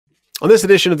On this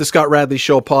edition of the Scott Radley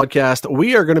Show podcast,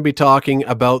 we are going to be talking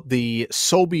about the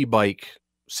SoBi bike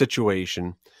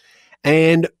situation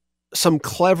and some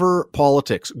clever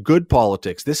politics, good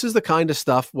politics. This is the kind of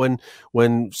stuff when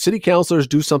city councillors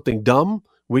do something dumb,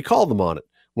 we call them on it.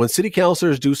 When city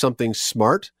councillors do something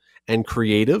smart and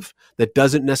creative that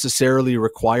doesn't necessarily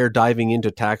require diving into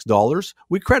tax dollars,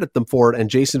 we credit them for it. And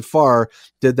Jason Farr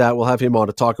did that. We'll have him on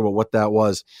to talk about what that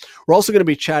was. We're also going to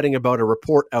be chatting about a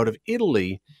report out of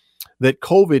Italy that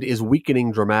COVID is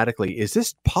weakening dramatically. Is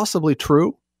this possibly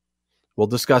true? We'll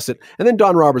discuss it. And then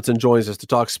Don Robertson joins us to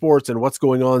talk sports and what's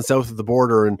going on south of the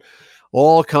border and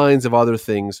all kinds of other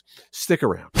things. Stick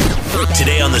around.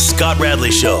 Today on the Scott Radley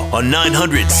Show on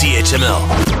 900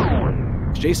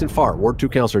 CHML. Jason Farr, Ward 2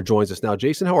 councillor, joins us now.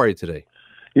 Jason, how are you today?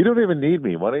 You don't even need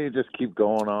me. Why don't you just keep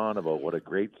going on about what a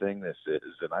great thing this is,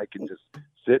 and I can just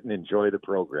sit and enjoy the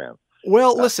program.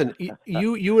 Well, listen,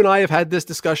 you and I have had this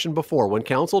discussion before. When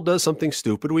council does something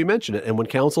stupid, we mention it. And when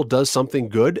council does something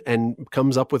good and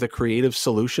comes up with a creative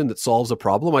solution that solves a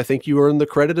problem, I think you earn the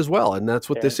credit as well. And that's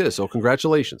what this is. So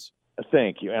congratulations.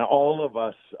 Thank you. And all of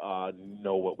us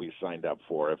know what we signed up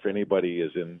for. If anybody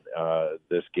is in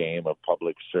this game of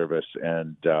public service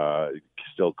and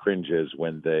still cringes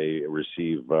when they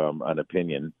receive an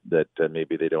opinion that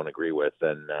maybe they don't agree with,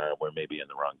 then we're maybe in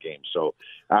the wrong game. So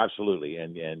absolutely.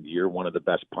 And you're one of the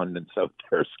best pundits out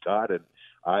there, Scott. And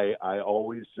I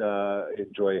always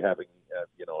enjoy having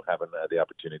the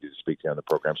opportunity to speak to you on the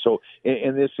program. So,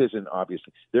 and this isn't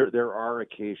obviously, there are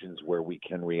occasions where we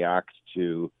can react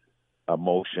to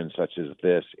emotion such as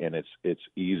this, and it's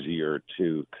easier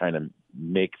to kind of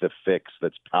make the fix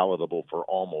that's palatable for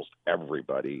almost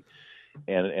everybody.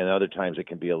 And other times it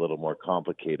can be a little more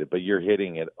complicated, but you're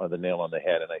hitting it on the nail on the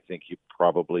head. And I think you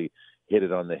probably hit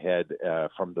it on the head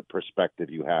from the perspective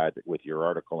you had with your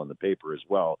article in the paper as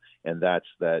well. And that's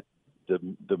that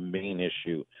the main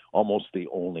issue, almost the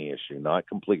only issue, not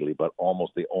completely, but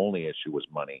almost the only issue was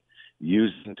money,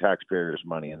 using taxpayers'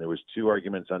 money. And there was two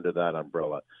arguments under that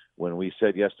umbrella. When we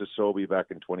said yes to SoBi back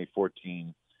in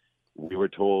 2014, we were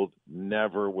told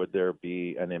never would there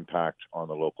be an impact on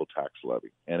the local tax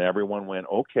levy. And everyone went,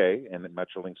 okay. And then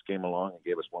Metrolinx came along and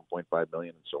gave us $1.5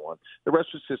 million and so on. The rest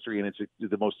was history, and it's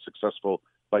the most successful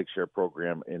bike share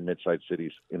program in mid-sized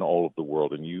cities in all of the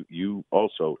world. And you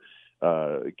also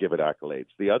give it accolades.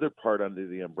 The other part under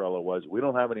the umbrella was we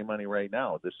don't have any money right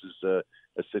now. This is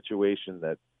a situation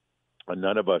that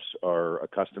none of us are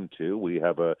accustomed to. We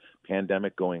have a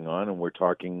pandemic going on, and we're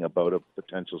talking about a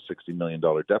potential $60 million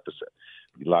deficit.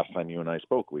 Last time you and I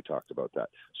spoke, we talked about that.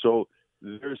 So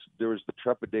there was the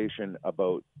trepidation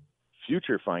about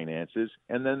future finances,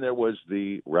 and then there was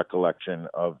the recollection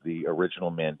of the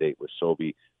original mandate with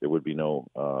SoBi. There would be no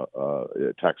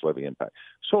tax levy impact.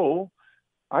 So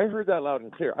I heard that loud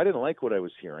and clear. I didn't like what I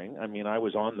was hearing. I mean, I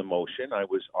was on the motion. I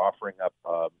was offering up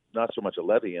not so much a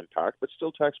levy impact, but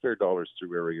still taxpayer dollars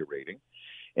through area rating.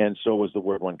 And so was the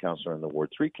Ward 1 councillor and the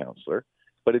Ward 3 councillor.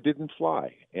 But it didn't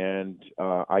fly. And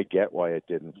I get why it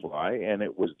didn't fly. And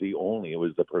it was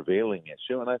the prevailing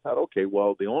issue. And I thought, okay,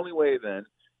 well, the only way then,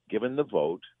 given the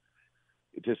vote,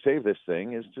 to save this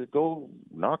thing is to go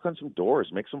knock on some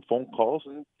doors, make some phone calls,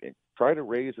 and try to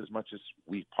raise as much as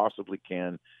we possibly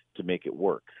can to make it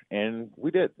work. And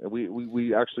we did.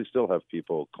 We actually still have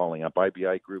people calling up.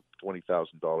 IBI Group,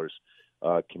 $20,000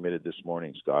 committed this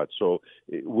morning, Scott. So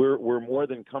we're more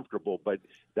than comfortable, but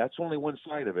that's only one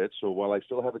side of it. So while I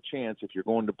still have a chance, if you're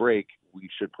going to break, we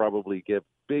should probably give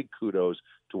big kudos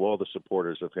to all the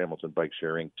supporters of Hamilton Bike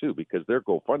Sharing too, because their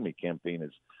GoFundMe campaign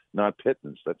is not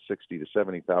pittance. That's $60,000 to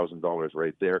 $70,000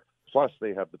 right there. Plus,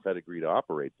 they have the pedigree to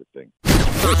operate the thing.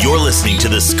 You're listening to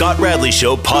the Scott Radley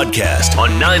Show podcast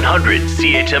on 900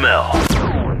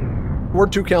 CHML.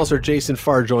 Ward 2 councillor Jason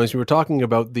Farr joins me. We're talking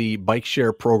about the bike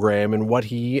share program and what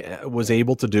he was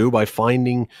able to do by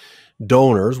finding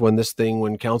donors when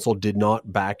council did not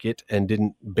back it and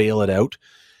didn't bail it out,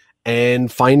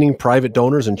 and finding private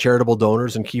donors and charitable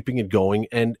donors and keeping it going.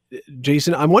 And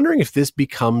Jason, I'm wondering if this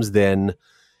becomes then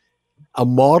a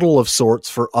model of sorts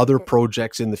for other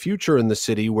projects in the future in the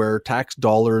city where tax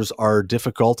dollars are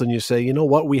difficult and you say, you know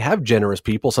what, we have generous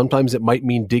people. Sometimes it might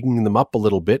mean digging them up a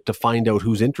little bit to find out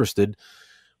who's interested,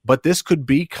 but this could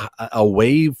be a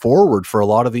way forward for a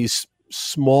lot of these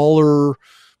smaller,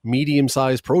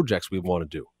 medium-sized projects we want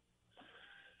to do.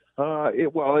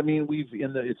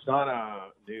 It's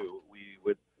not new. We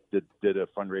did a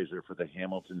fundraiser for the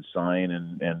Hamilton sign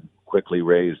and quickly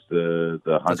raised the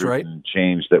 $100 and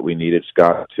change that we needed,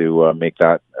 Scott, to make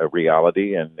that a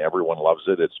reality. And everyone loves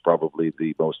it. It's probably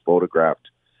the most photographed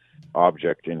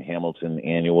object in Hamilton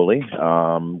annually.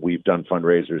 We've done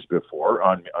fundraisers before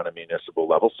on a municipal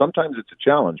level. Sometimes it's a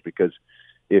challenge because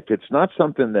if it's not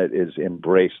something that is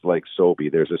embraced like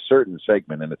SoBi, there's a certain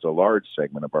segment, and it's a large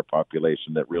segment of our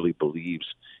population that really believes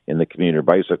in the commuter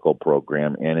bicycle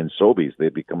program. And in SoBi's,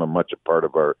 they've become a much a part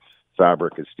of our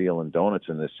fabric of steel and donuts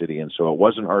in this city. And so it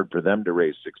wasn't hard for them to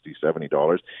raise $60,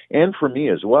 $70. And for me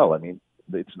as well. I mean,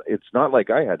 it's not like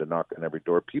I had to knock on every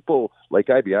door. People like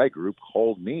IBI Group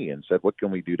called me and said, what can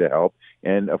we do to help?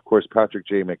 And of course, Patrick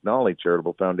J. McNally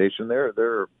Charitable Foundation,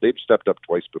 they've stepped up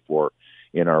twice before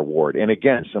in our ward. And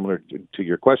again, similar to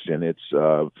your question,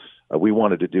 it's we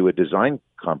wanted to do a design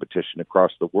competition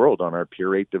across the world on our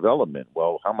Pier 8 development.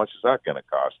 Well, how much is that going to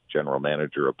cost? General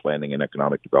Manager of Planning and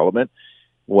Economic Development.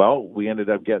 Well, we ended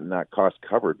up getting that cost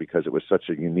covered because it was such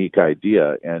a unique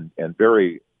idea and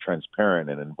very transparent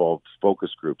and involved focus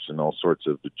groups and all sorts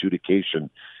of adjudication,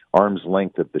 arm's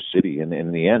length of the city. And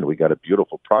in the end, we got a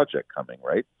beautiful project coming,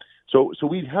 right? So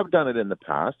we have done it in the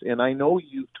past, and I know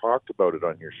you've talked about it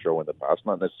on your show in the past,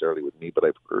 not necessarily with me, but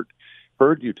I've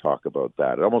heard you talk about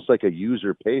that, almost like a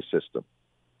user pay system.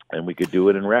 And we could do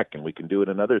it in rec, and we can do it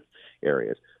in other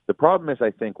areas. The problem is,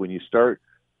 I think, when you start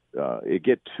it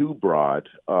get too broad,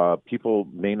 people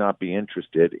may not be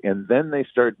interested, and then they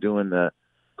start doing the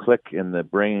click in the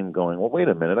brain going, well, wait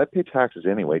a minute, I pay taxes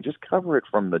anyway, just cover it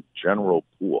from the general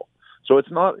pool. So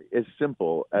it's not as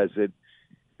simple as it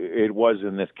was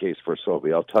in this case for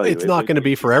SoBi. I'll tell you. It's not going to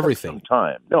be for everything.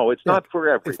 No, it's not for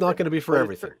everything. It's not going to be for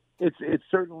everything. It's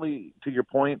certainly, to your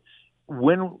point,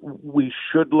 when we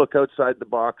should look outside the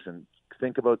box and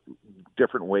think about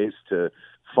different ways to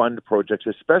fund projects,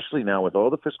 especially now with all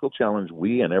the fiscal challenge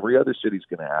we and every other city is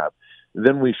going to have,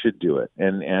 then we should do it.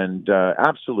 And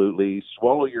absolutely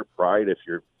swallow your pride if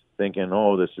you're thinking,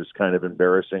 oh, this is kind of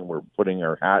embarrassing. We're putting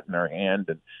our hat in our hand,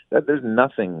 and there's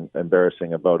nothing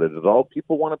embarrassing about it at all.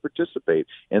 People want to participate,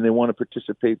 and they want to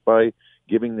participate by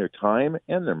giving their time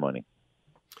and their money.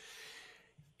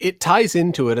 It ties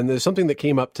into it, and there's something that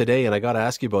came up today, and I got to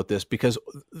ask you about this because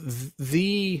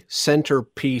the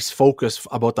centerpiece focus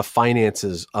about the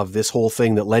finances of this whole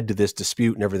thing that led to this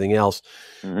dispute and everything else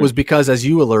was because, as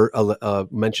you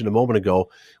mentioned a moment ago,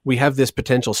 we have this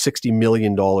potential $60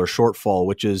 million shortfall,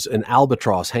 which is an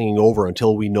albatross hanging over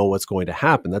until we know what's going to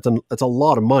happen. That's a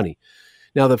lot of money.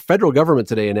 Now, the federal government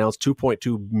today announced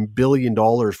 $2.2 billion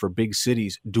for big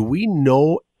cities. Do we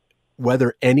know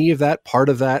whether any of that, part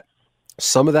of that,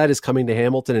 some of that is coming to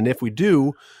Hamilton? And if we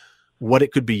do, what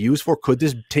it could be used for? Could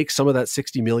this take some of that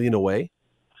 $60 million away?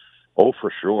 Oh,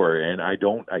 for sure. And I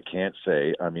can't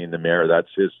say, I mean, the mayor, that's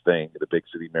his thing. The Big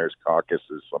City Mayor's Caucus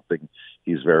is something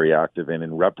he's very active in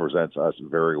and represents us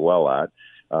very well at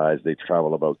as they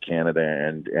travel about Canada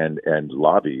and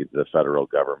lobby the federal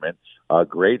government.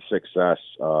 Great success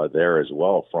there as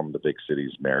well from the big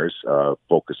cities mayors,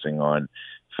 focusing on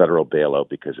federal bailout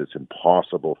because it's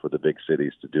impossible for the big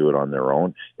cities to do it on their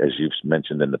own. As you've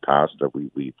mentioned in the past,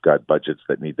 we've got budgets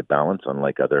that need to balance,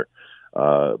 unlike other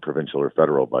provincial or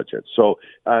federal budgets. So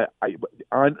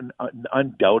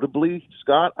undoubtedly,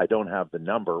 Scott, I don't have the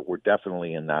number. We're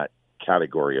definitely in that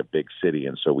category of big city,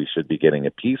 and so we should be getting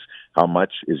a piece. How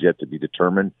much is yet to be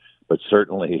determined, but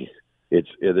certainly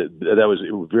that was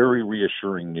very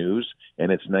reassuring news, and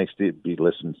it's nice to be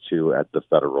listened to at the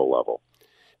federal level.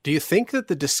 Do you think that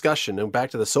the discussion, and back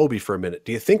to the SoBi for a minute,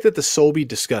 do you think that the SoBi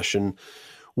discussion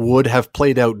would have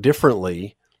played out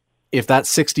differently if that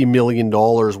 $60 million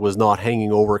was not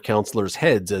hanging over councillors'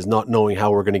 heads as not knowing how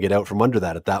we're going to get out from under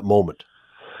that at that moment?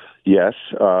 Yes,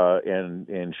 and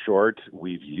in short,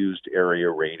 we've used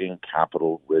area rating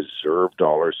capital reserve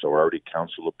dollars, so already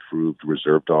council approved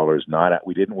reserve dollars.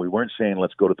 We weren't saying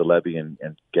let's go to the levy and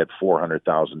get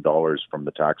 $400,000 from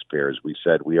the taxpayers. We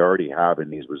said we already have in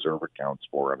these reserve accounts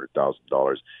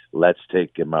 $400,000. Let's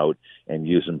take them out and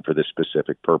use them for this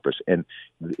specific purpose, and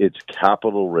it's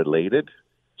capital related.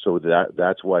 So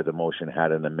that's why the motion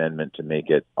had an amendment to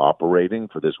make it operating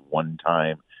for this one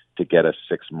time to get us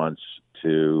 6 months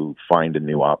to find a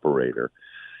new operator.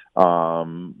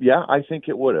 Yeah, I think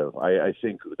it would have. I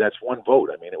think that's one vote.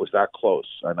 I mean, it was that close.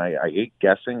 And I hate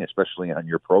guessing, especially on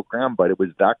your program, but it was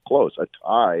that close. A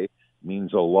tie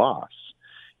means a loss.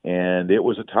 And it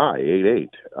was a tie, 8-8.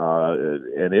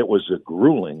 And it was a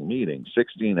grueling meeting,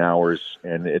 16 hours.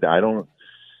 And I don't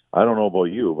know about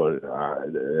you, but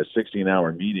a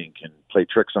 16-hour meeting can play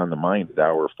tricks on the mind at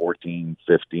hour 14,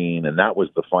 15, and that was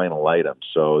the final item.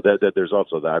 So there's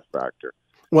also that factor.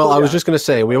 Well, I was just going to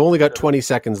say, we've only got 20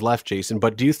 seconds left, Jason,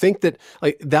 but do you think that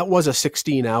that was a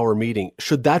 16-hour meeting?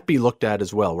 Should that be looked at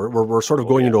as well? We're sort of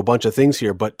going into a bunch of things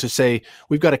here, but to say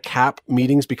we've got to cap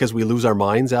meetings because we lose our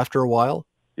minds after a while?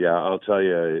 Yeah, I'll tell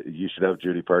you, you should have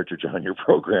Judy Partridge on your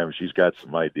program. She's got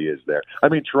some ideas there. I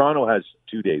mean, Toronto has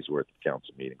 2 days worth of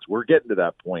council meetings. We're getting to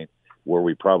that point where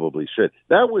we probably should.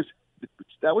 That was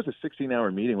a 16-hour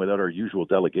meeting without our usual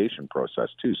delegation process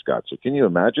too, Scott. So can you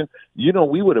imagine?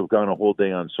 We would have gone a whole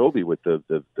day on SoBi with the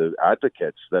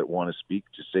advocates that want to speak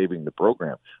to saving the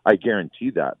program. I guarantee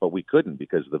that, but we couldn't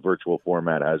because the virtual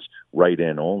format has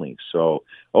write-in only. So,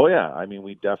 I mean,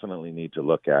 we definitely need to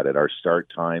look at it. Our start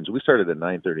times, we started at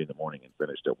 9:30 in the morning and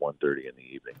finished at 1:30 in the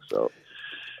evening. So,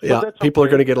 yeah, people are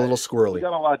going to get a little squirrely. We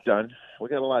got a lot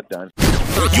done.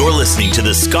 You're listening to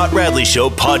the Scott Radley Show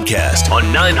podcast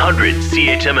on 900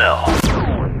 CHML.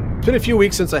 It's been a few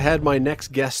weeks since I had my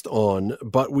next guest on,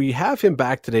 but we have him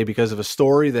back today because of a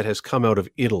story that has come out of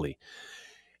Italy.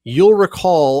 You'll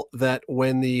recall that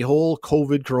when the whole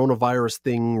COVID coronavirus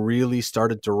thing really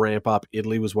started to ramp up,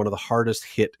 Italy was one of the hardest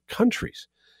hit countries.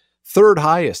 Third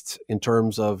highest in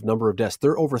terms of number of deaths.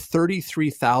 There are over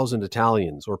 33,000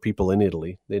 Italians or people in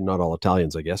Italy. They're not all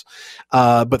Italians, I guess.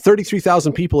 But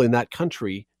 33,000 people in that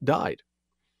country died.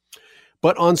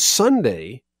 But on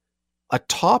Sunday, a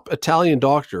top Italian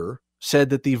doctor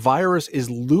said that the virus is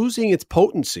losing its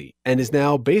potency and is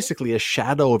now basically a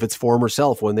shadow of its former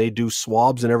self. When they do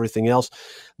swabs and everything else,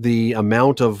 the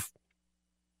amount of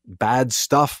bad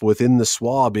stuff within the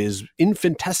swab is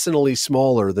infinitesimally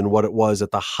smaller than what it was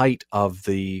at the height of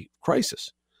the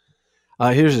crisis.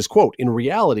 Here's his quote. In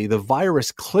reality, the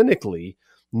virus clinically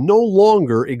no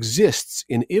longer exists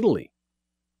in Italy.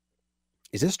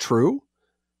 Is this true?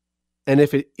 And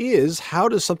if it is, how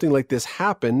does something like this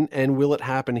happen, and will it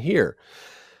happen here?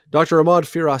 Dr. Ahmad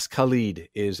Firas Khalid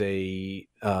is a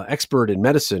expert in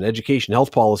medicine, education,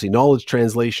 health policy, knowledge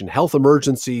translation, health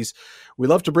emergencies. We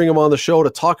love to bring him on the show to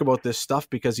talk about this stuff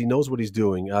because he knows what he's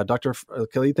doing. Dr.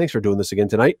 Khalid, thanks for doing this again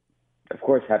tonight. Of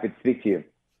course, happy to speak to you.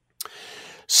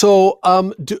 So,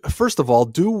 first of all,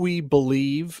 do we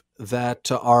believe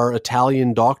that our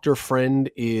Italian doctor friend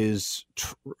is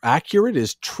accurate,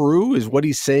 is true? Is what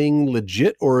he's saying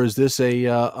legit, or is this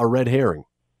a red herring?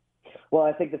 Well,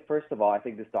 I think first of all, I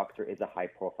think this doctor is a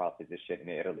high-profile physician in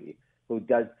Italy who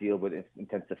does deal with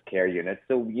intensive care units.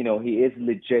 So, he is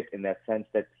legit in that sense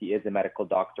that he is a medical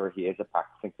doctor, he is a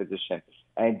practicing physician,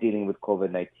 and dealing with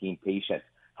COVID-19 patients.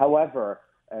 However,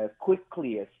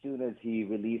 quickly, as soon as he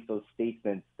released those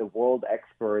statements, the world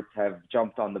experts have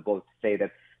jumped on the boat to say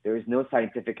that there is no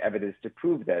scientific evidence to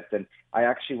prove this. And I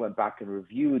actually went back and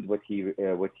reviewed what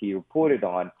he reported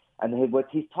on. And what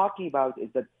he's talking about is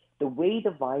that the way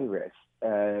the virus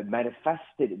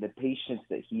manifested in the patients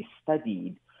that he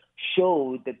studied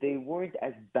showed that they weren't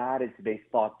as bad as they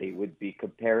thought they would be in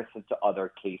comparison to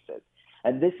other cases.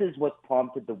 And this is what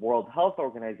prompted the World Health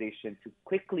Organization to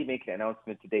quickly make an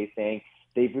announcement today saying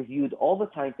they've reviewed all the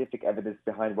scientific evidence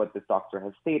behind what this doctor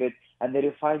has stated, and they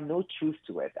find no truth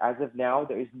to it. As of now,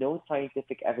 there is no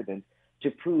scientific evidence to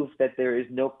prove that there is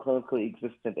no clinically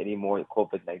existent anymore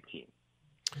COVID-19.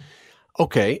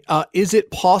 Okay. Is it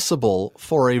possible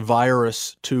for a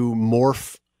virus to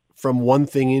morph from one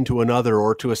thing into another,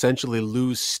 or to essentially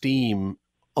lose steam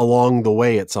along the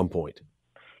way at some point?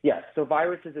 Yes, so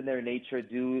viruses in their nature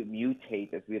do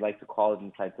mutate, as we like to call it in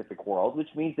the scientific world, which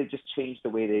means they just change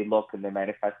the way they look and they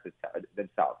manifest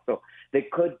themselves. So they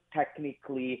could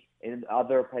technically, in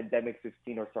other pandemics we've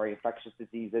seen, infectious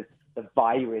diseases, the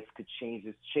virus could change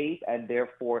its shape, and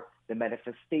therefore the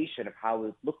manifestation of how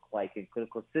it looked like in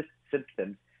clinical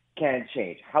symptoms can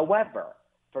change. However,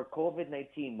 for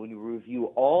COVID-19, when we review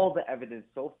all the evidence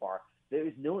so far, there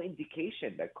is no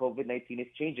indication that COVID-19 is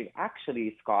changing.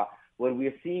 Actually, Scott, what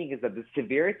we're seeing is that the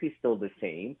severity is still the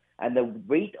same and the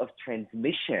rate of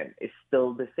transmission is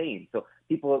still the same. So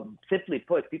simply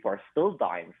put, people are still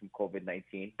dying from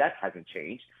COVID-19. That hasn't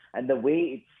changed. And the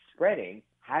way it's spreading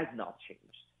has not changed.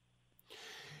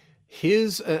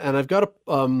 And I've got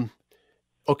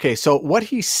okay, so what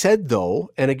he said,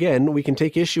 though, and again, we can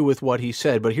take issue with what he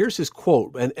said, but here's his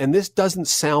quote, and this doesn't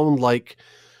sound like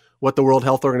what the World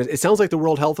Health Organization, it sounds like the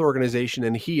World Health Organization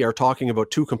and he are talking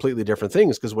about two completely different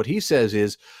things, because what he says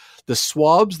is the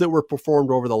swabs that were performed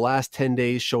over the last 10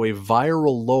 days show a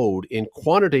viral load in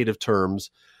quantitative terms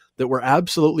that were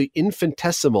absolutely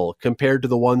infinitesimal compared to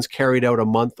the ones carried out a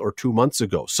month or 2 months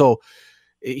ago. So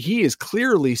he is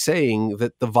clearly saying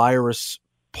that the virus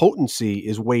potency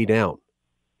is way down.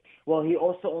 Well, he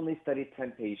also only studied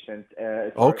 10 patients. 10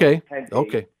 days.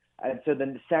 Okay. And so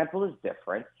then the sample is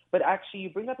different. But actually, you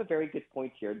bring up a very good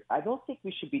point here. I don't think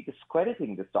we should be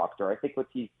discrediting this doctor. I think what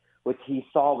he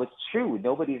saw was true.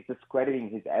 Nobody is discrediting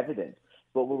his evidence.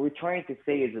 But what we're trying to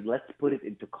say is that let's put it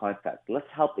into context. Let's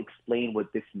help explain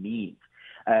what this means.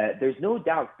 There's no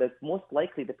doubt that most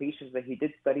likely the patients that he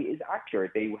did study is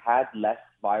accurate. They had less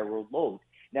viral load.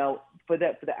 Now, for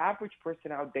the average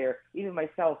person out there, even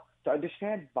myself, to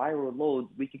understand viral load,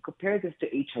 we can compare this to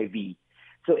HIV.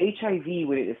 So HIV,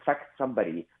 when it affects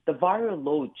somebody, the viral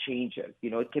load changes.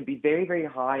 It can be very, very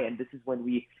high, and this is when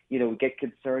we get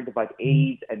concerned about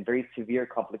AIDS and very severe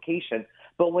complications.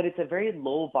 But when it's a very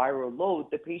low viral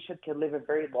load, the patient can live a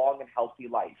very long and healthy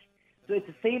life. So it's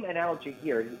the same analogy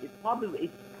here. It's probably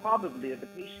that the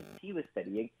patients he was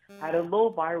studying had a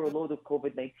low viral load of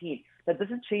COVID-19. That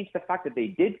doesn't change the fact that they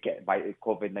did get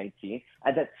COVID-19,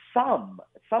 and that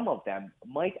some of them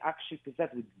might actually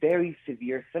present with very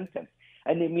severe symptoms.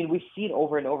 And I mean, we've seen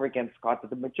over and over again, Scott, that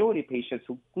the majority of patients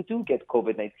who do get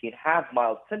COVID-19 have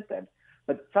mild symptoms,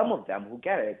 but some of them who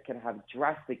get it can have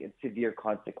drastic and severe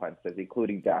consequences,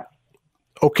 including death.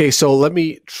 Okay, so let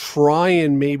me try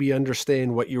and maybe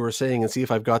understand what you were saying and see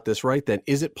if I've got this right then.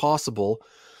 Is it possible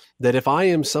that if I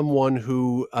am someone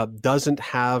who doesn't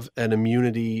have an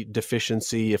immunity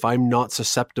deficiency, if I'm not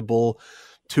susceptible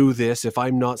to this, if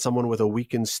I'm not someone with a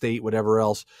weakened state, whatever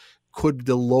else, could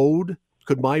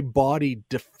my body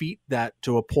defeat that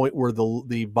to a point where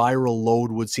the viral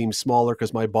load would seem smaller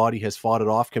because my body has fought it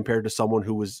off compared to someone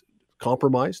who was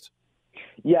compromised?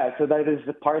 Yeah, so that is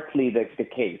partly the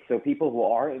case. So people who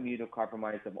are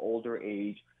immunocompromised of older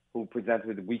age, who present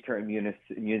with a weaker immune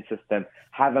system,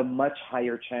 have a much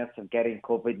higher chance of getting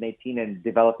COVID-19 and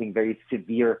developing very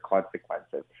severe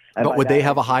consequences. And but would they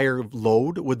have a higher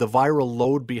load? Would the viral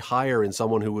load be higher in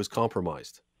someone who was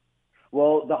compromised?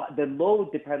 Well, the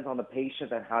load depends on the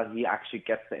patient and how he actually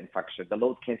gets the infection. The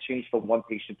load can change from one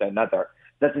patient to another.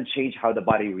 It doesn't change how the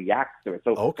body reacts to it.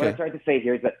 So What I'm trying to say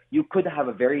here is that you could have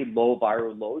a very low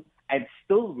viral load and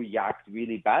still react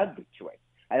really badly to it.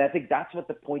 And I think that's what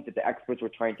the point that the experts were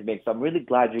trying to make. So I'm really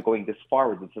glad you're going this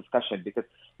far with this discussion, because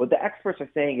what the experts are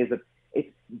saying is that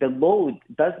the load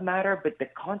does matter, but the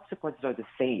consequences are the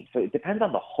same. So it depends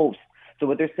on the host. So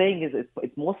what they're saying is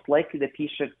it's most likely the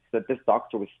patients that this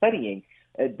doctor was studying,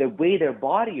 the way their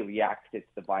body reacted to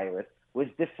the virus was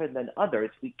different than others.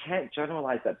 We can't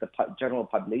generalize that the general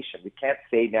population. We can't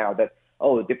say now that,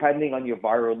 depending on your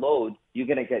viral load, you're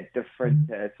going to get different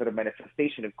sort of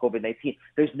manifestation of COVID-19.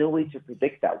 There's no way to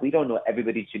predict that. We don't know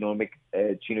everybody's genomic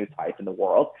genotype in the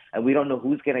world, and we don't know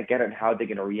who's going to get it and how they're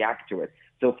going to react to it.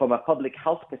 So from a public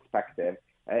health perspective,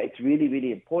 it's really,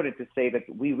 really important to say that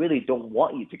we really don't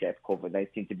want you to get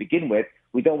COVID-19 to begin with.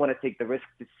 We don't want to take the risk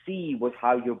to see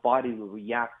how your body will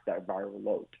react to that viral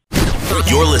load.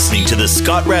 You're listening to the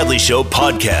Scott Radley Show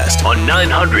podcast on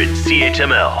 900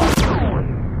 CHML.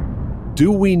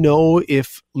 Do we know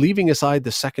if, leaving aside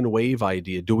the second wave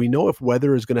idea, do we know if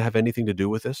weather is going to have anything to do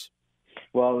with this?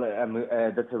 Well,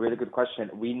 that's a really good question.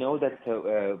 We know that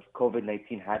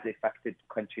COVID-19 has affected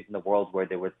countries in the world where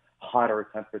there was hotter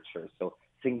temperatures. So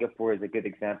Singapore is a good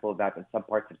example of that, and some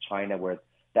parts of China where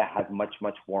that has much,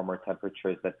 much warmer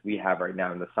temperatures that we have right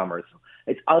now in the summer. So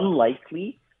it's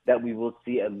unlikely that we will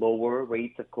see a lower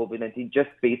rate of COVID-19 just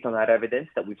based on that evidence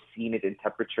that we've seen it in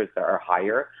temperatures that are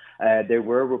higher. There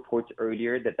were reports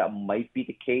earlier that might be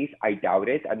the case. I doubt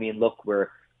it. I mean, look, we're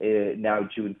now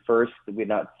June 1st. We're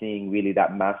not seeing really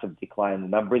that massive decline in the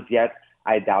numbers yet.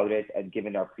 I doubt it. And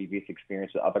given our previous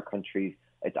experience with other countries,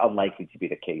 it's unlikely to be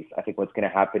the case. I think what's going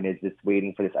to happen is just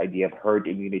waiting for this idea of herd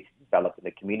immunity to develop in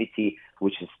the community,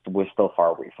 we're still far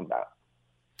away from that.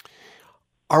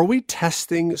 Are we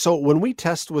testing? So when we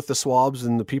test with the swabs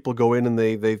and the people go in and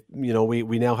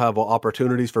we now have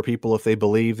opportunities for people, if they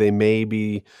believe they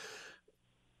may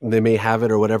have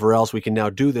it or whatever else, we can now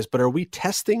do this. But are we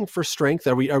testing for strength?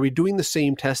 Are we doing the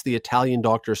same test the Italian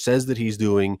doctor says that he's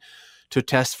doing to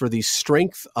test for the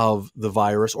strength of the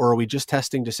virus, or are we just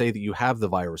testing to say that you have the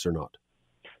virus or not?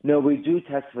 No, we do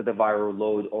test for the viral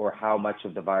load or how much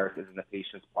of the virus is in the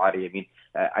patient's body. I mean,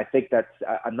 I think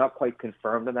I'm not quite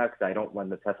confirmed on that because I don't run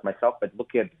the test myself, but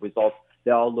looking at the results,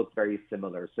 they all look very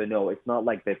similar. So no, it's not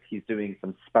like that he's doing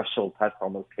some special test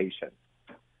on those patients.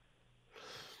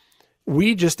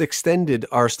 We just extended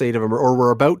our state of emergency, or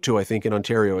we're about to, I think, in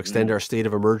Ontario, extend our state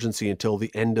of emergency until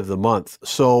the end of the month.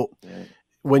 So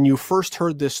when you first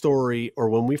heard this story, or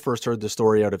when we first heard the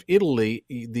story out of Italy,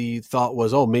 the thought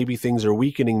was, maybe things are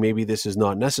weakening, maybe this is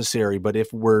not necessary. But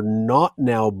if we're not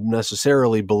now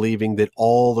necessarily believing that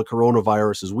all the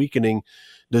coronavirus is weakening,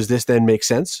 does this then make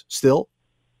sense still?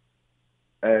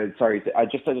 Sorry, I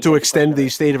just to extend the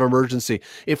state of emergency.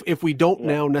 If we don't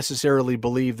now necessarily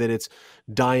believe that it's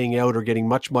dying out or getting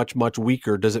much, much, much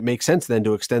weaker, does it make sense then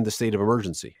to extend the state of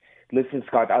emergency? Listen,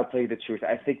 Scott, I'll tell you the truth.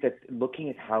 I think that looking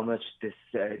at how much this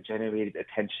generated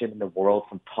attention in the world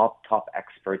from top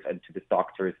experts and to the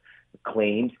doctors'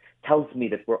 claims tells me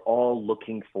that we're all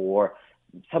looking for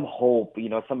some hope,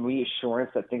 some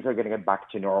reassurance that things are going to get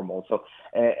back to normal. So,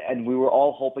 and we were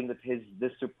all hoping that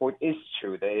this report is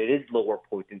true, that it is lower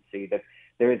potency, that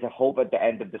there is a hope at the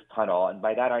end of this tunnel. And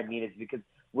by that I mean is because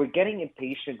we're getting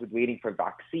impatient with waiting for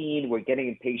vaccine, we're getting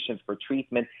impatient for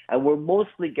treatment, and we're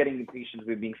mostly getting impatient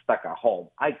with being stuck at home.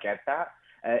 I get that.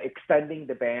 Extending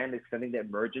the ban, extending the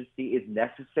emergency is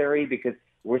necessary because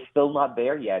we're still not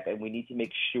there yet, and we need to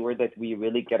make sure that we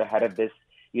really get ahead of this,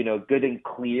 good and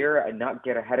clear, and not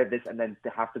get ahead of this and then to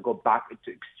have to go back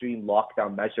into extreme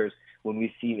lockdown measures when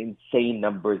we see insane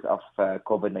numbers of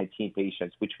COVID-19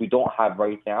 patients, which we don't have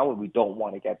right now, and we don't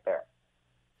want to get there.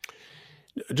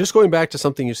 Just going back to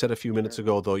something you said a few minutes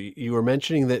ago, though, you were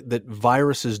mentioning that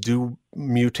viruses do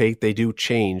mutate, they do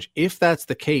change. If that's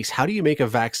the case, how do you make a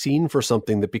vaccine for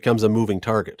something that becomes a moving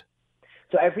target?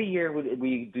 So every year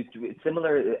we do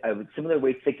similar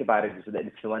way to think about it is with the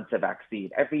influenza vaccine.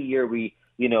 Every year we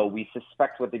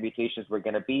suspect what the mutations were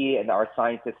going to be, and our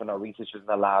scientists and our researchers in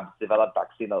the labs develop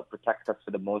vaccine that will protect us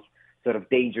for the most sort of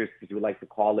dangerous, as we like to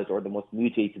call it, or the most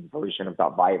mutated version of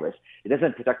that virus. It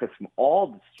doesn't protect us from all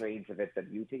the strains of it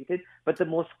that mutated, but the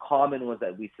most common ones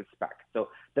that we suspect. So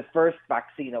the first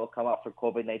vaccine that will come out for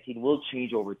COVID-19 will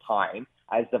change over time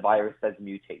as the virus does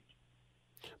mutate.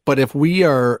 But if we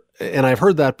are, and I've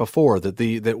heard that before,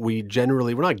 that we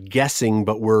generally, we're not guessing,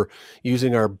 but we're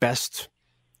using our best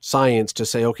science to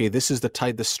say, okay, this is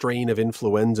the strain of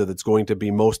influenza that's going to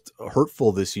be most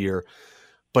hurtful this year.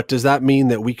 But does that mean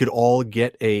that we could all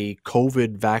get a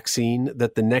COVID vaccine,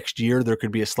 that the next year there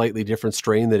could be a slightly different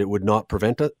strain that it would not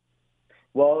prevent it?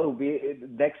 Well,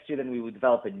 next year then we would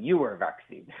develop a newer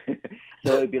vaccine.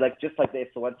 So it'd be just like the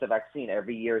influenza vaccine.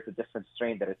 Every year it's a different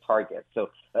strain that it targets.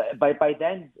 So by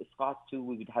then, Scott, too,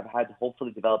 we would have had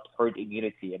hopefully developed herd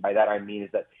immunity. And by that I mean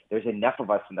is that there's enough of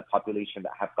us in the population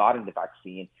that have gotten the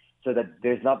vaccine so that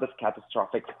there's not this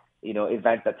catastrophic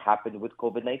event that happened with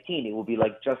COVID-19. It will be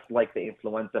just like the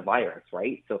influenza virus,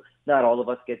 right? So not all of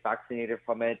us get vaccinated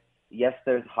from it. Yes,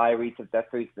 there's high rates of death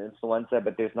rates in influenza,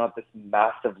 but there's not this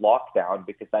massive lockdown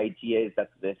because the idea is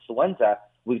that the influenza,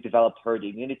 we've developed herd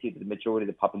immunity, that the majority of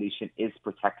the population is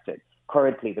protected.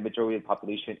 Currently, the majority of the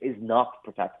population is not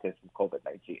protected from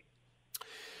COVID-19.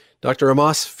 Dr.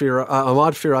 Ahmad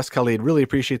Firas Khalid, really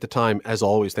appreciate the time as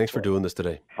always. Thanks for doing this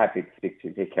today. Happy to speak to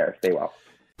you. Take care. Stay well.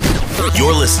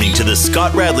 You're listening to the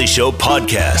Scott Radley Show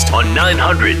podcast on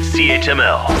 900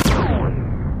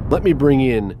 CHML. Let me bring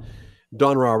in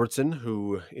Don Robertson,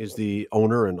 who is the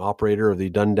owner and operator of the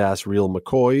Dundas Real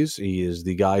McCoys. He is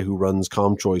the guy who runs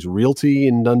ComChoice Realty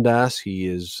in Dundas. He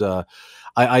is,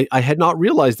 I had not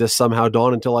realized this somehow,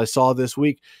 Don, until I saw this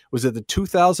week. Was it the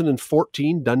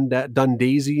 2014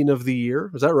 Dundasian of the Year?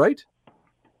 Is that right?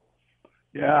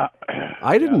 Yeah.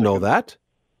 I didn't know that.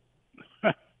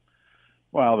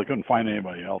 Well, they couldn't find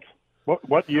anybody else.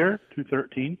 What year?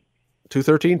 2013?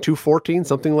 2013, 2014,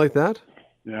 something like that?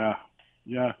 Yeah.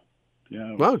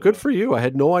 Wow, good for you. I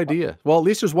had no idea. Well, at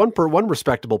least there's one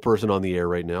respectable person on the air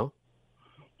right now.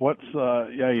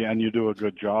 And you do a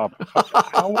good job.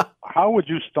 How would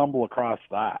you stumble across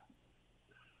that?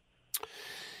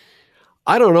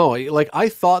 I don't know. I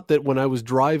thought that when I was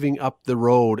driving up the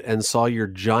road and saw your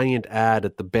giant ad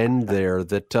at the bend there,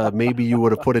 that maybe you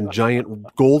would have put in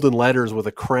giant golden letters with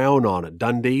a crown on it.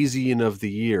 Dundasian of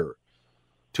the Year,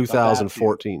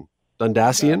 2014.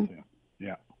 Dundasian?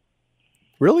 Yeah.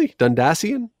 Really?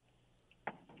 Dundasian?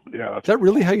 Yeah. Is that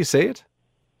really how you say it?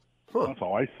 Huh. That's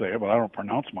how I say it, but I don't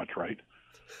pronounce much right.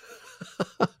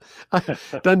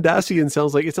 Dundasian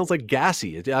sounds like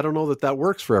gassy. I don't know that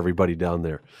works for everybody down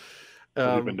there.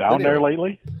 Have you been down there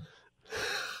lately?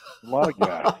 A lot of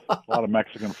gas, a lot of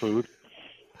Mexican food.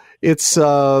 It's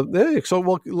belated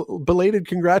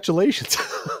congratulations.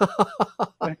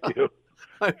 Thank you.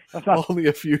 I'm only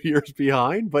a few years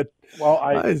behind, but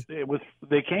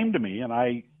they came to me and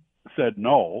I said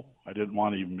no. I didn't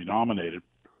want to even be nominated,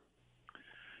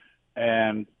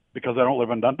 and because I don't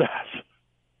live in Dundas.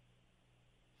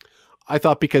 I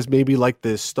thought because maybe like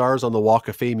the stars on the Walk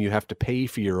of Fame, you have to pay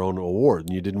for your own award,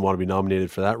 and you didn't want to be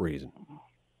nominated for that reason.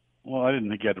 Well, I didn't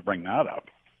think you had to bring that up.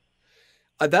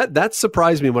 That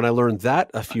surprised me when I learned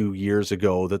that a few years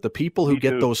ago, that the people who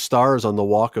get those stars on the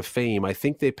Walk of Fame, I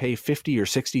think they pay $50,000 or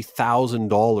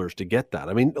 $60,000 to get that.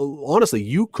 I mean, honestly,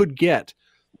 you could get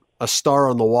a star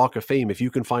on the Walk of Fame if you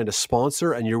can find a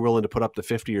sponsor and you're willing to put up the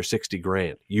 50 or 60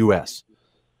 grand US.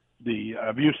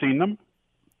 Have you seen them?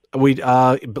 We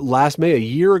last May, a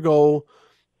year ago,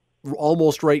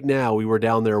 almost right now, we were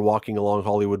down there walking along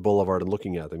Hollywood Boulevard and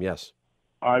looking at them. Yes.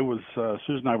 Susan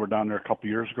and I were down there a couple of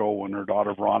years ago when her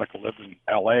daughter Veronica lived in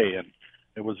LA, and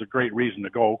it was a great reason to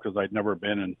go because I'd never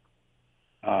been in,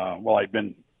 I'd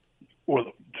been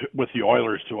with the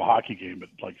Oilers to a hockey game, but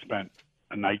like spent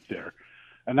a night there.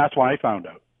 And that's why I found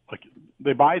out, like,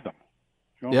 they buy them.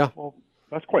 Yeah. Well,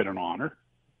 that's quite an honor.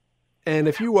 And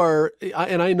if you are,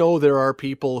 and I know there are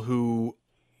people who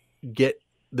get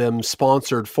them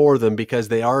sponsored for them because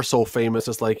they are so famous.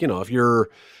 It's like, if you're,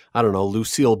 I don't know,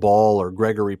 Lucille Ball or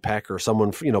Gregory Peck or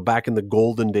someone, back in the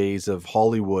golden days of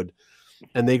Hollywood,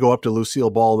 and they go up to Lucille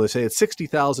Ball and they say it's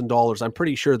 $60,000. I'm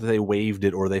pretty sure that they waived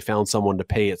it or they found someone to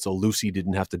pay it so Lucy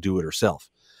didn't have to do it herself.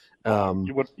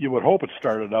 You would hope it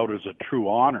started out as a true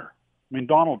honor. I mean,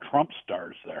 Donald Trump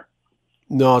stars there.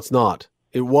 No, it's not.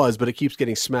 It was, but it keeps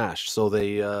getting smashed. So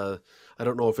they, I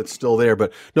don't know if it's still there,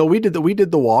 but no, we did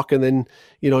the walk, and then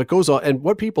it goes on. And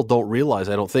what people don't realize,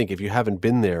 I don't think, if you haven't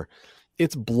been there,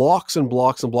 it's blocks and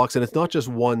blocks and blocks, and it's not just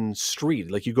one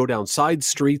street. Like you go down side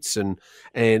streets, and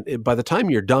by the time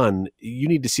you're done, you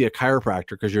need to see a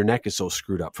chiropractor because your neck is so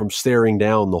screwed up from staring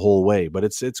down the whole way. But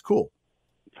it's cool.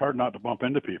 It's hard not to bump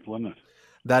into people, isn't it?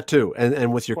 That too,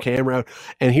 and with your camera out.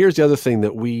 And here's the other thing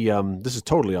that we, this is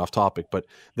totally off topic, but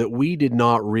that we did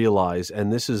not realize,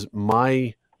 and this is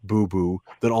my boo-boo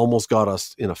that almost got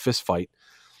us in a fist fight.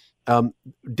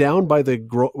 Down by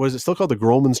was it still called the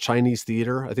Grauman's Chinese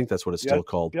Theater? I think that's what it's still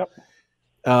called.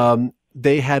 Yep.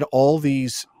 They had all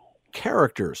these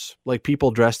characters, like people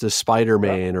dressed as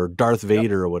Spider-Man or Darth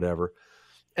Vader or whatever.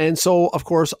 And so, of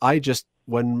course,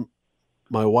 when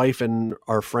my wife and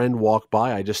our friend walked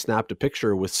by, I just snapped a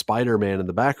picture with Spider-Man in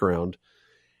the background.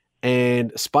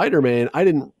 And Spider-Man,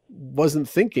 wasn't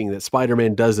thinking that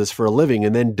Spider-Man does this for a living,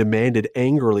 and then demanded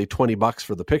angrily $20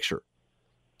 for the picture.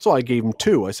 So I gave him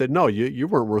 2. I said, no, you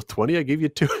weren't worth 20. I gave you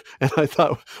 2. And I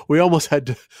thought we almost had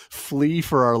to flee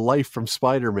for our life from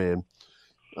Spider-Man.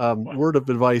 Word of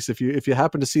advice, if you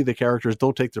happen to see the characters,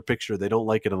 don't take their picture. They don't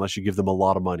like it unless you give them a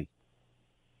lot of money.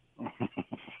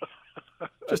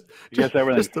 Just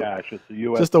everything's cash. It's the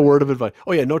U.S. Just a word of advice.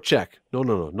 Oh yeah, no check.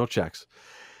 No checks.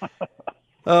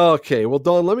 Okay, well,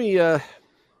 Don, let me.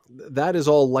 That is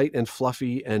all light and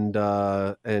fluffy and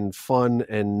fun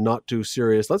and not too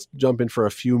serious. Let's jump in for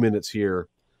a few minutes here.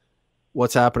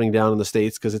 What's happening down in the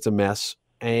States, because it's a mess.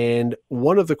 And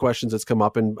one of the questions that's come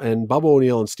up, and Bubba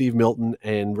O'Neill and Steve Milton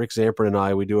and Rick Zamperin and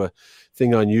I, we do a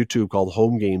thing on YouTube called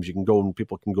Home Games. You can go and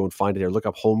people can go and find it here. Look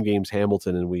up Home Games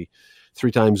Hamilton, and we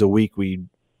 3 times a week we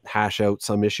hash out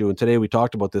some issue. And today we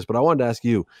talked about this, but I wanted to ask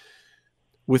you,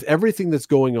 with everything that's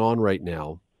going on right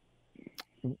now,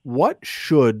 what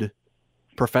should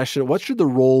the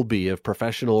role be of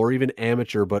professional or even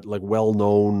amateur, but like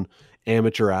well-known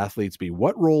amateur athletes be?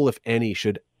 What role, if any,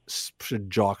 should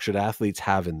athletes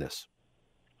have in this?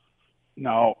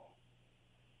 Now,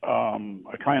 I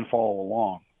try and follow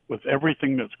along with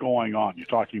everything that's going on. You're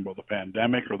talking about the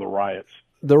pandemic or the riots?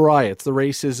 The riots, the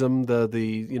racism,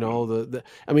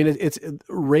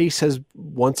 race has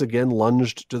once again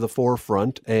lunged to the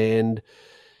forefront, and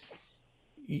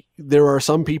there are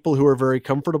some people who are very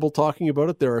comfortable talking about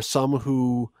it. There are some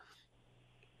who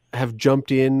have jumped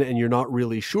in and you're not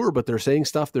really sure, but they're saying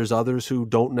stuff. There's others who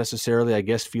don't necessarily, I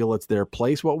guess, feel it's their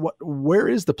place. Where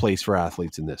is the place for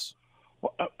athletes in this?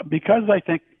 Well, because I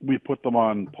think we put them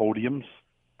on podiums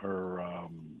or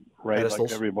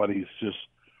pedestals. Like everybody's just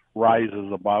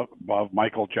rises above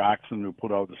Michael Jackson, who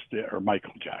put out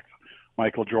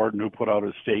Michael Jordan, who put out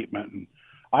a statement. And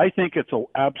I think it's an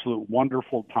absolute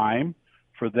wonderful time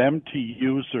for them to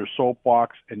use their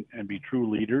soapbox and be true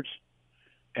leaders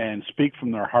and speak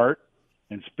from their heart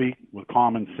and speak with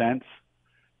common sense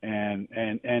and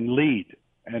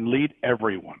lead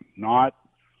everyone, not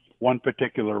one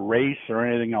particular race or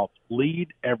anything else. Lead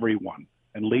everyone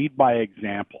and lead by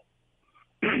example.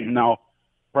 Now,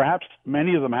 perhaps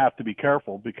many of them have to be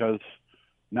careful because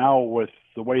now with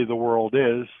the way the world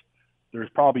is, there's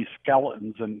probably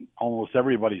skeletons in almost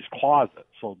everybody's closet.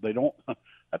 So they don't have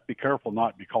to be careful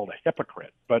not to be called a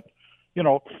hypocrite. But,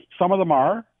 some of them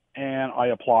are, and I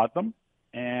applaud them,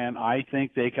 and I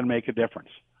think they can make a difference.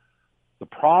 The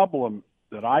problem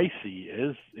that I see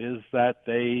is that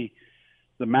the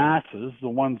masses, the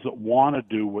ones that want to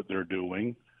do what they're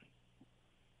doing,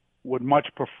 would much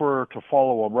prefer to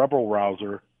follow a rebel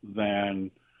rouser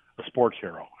than a sports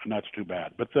hero, and that's too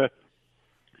bad. But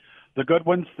the good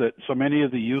ones that so many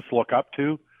of the youth look up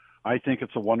to, I think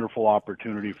it's a wonderful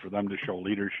opportunity for them to show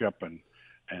leadership and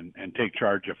take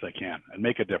charge if they can and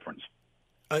make a difference.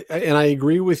 And I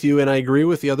agree with you, and I agree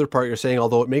with the other part you're saying,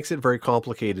 although it makes it very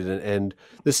complicated. And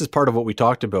this is part of what we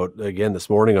talked about again this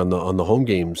morning on the Home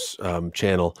Games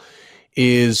channel.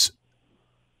 Is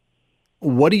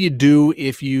what do you do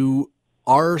if you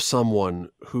are someone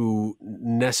who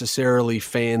necessarily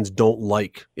fans don't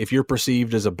like? If you're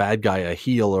perceived as a bad guy, a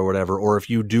heel or whatever, or if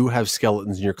you do have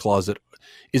skeletons in your closet,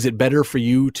 is it better for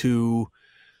you to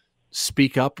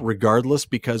speak up regardless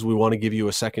because we want to give you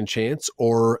a second chance?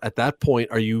 Or at that point,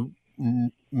 are you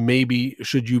maybe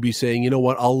should you be saying, you know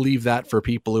what, I'll leave that for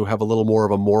people who have a little more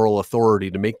of a moral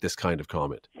authority to make this kind of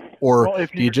comment? Or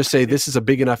do you just say this is a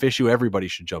big enough issue, everybody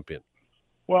should jump in?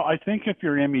 Well, I think if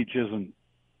your image isn't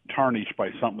tarnished by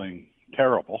something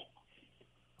terrible,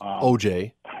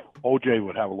 OJ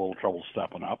would have a little trouble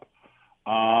stepping up.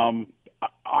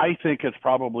 I think it's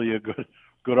probably a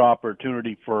good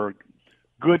opportunity for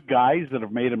good guys that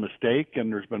have made a mistake,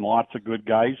 and there's been lots of good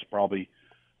guys, probably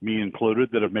me included,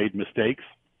 that have made mistakes.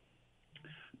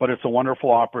 But it's a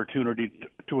wonderful opportunity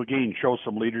to again, show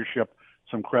some leadership,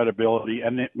 some credibility,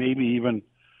 and maybe even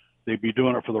they'd be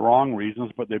doing it for the wrong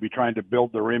reasons, but they'd be trying to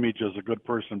build their image as a good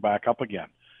person back up again.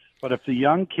 But if the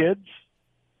young kids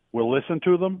will listen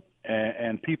to them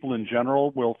and people in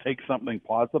general will take something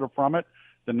positive from it,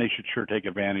 then they should sure take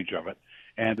advantage of it.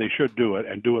 And they should do it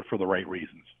and do it for the right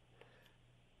reasons.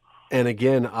 And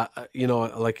again,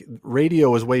 like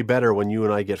radio is way better when you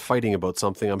and I get fighting about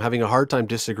something. I'm having a hard time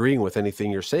disagreeing with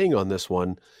anything you're saying on this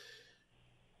one.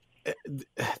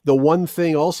 The one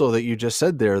thing also that you just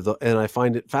said there, and I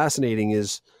find it fascinating,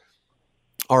 is,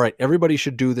 all right, everybody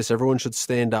should do this. Everyone should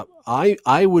stand up.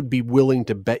 I would be willing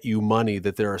to bet you money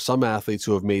that there are some athletes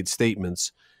who have made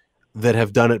statements that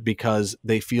have done it because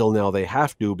they feel now they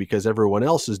have to because everyone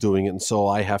else is doing it. And so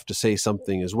I have to say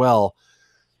something as well.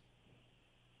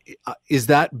 Is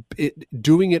that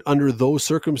doing it under those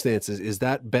circumstances? Is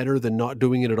that better than not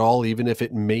doing it at all, even if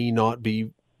it may not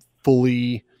be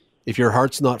fully, if your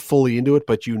heart's not fully into it,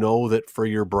 but you know that for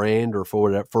your brand or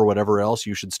for whatever else,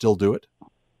 you should still do it?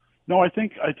 No, I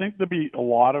think there'd be a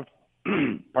lot of,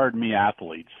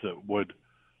 athletes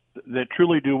that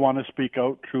truly do want to speak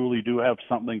out, truly do have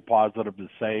something positive to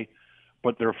say,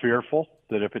 but they're fearful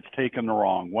that if it's taken the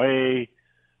wrong way,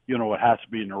 it has to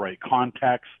be in the right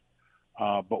context.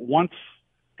 But once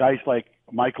guys like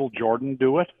Michael Jordan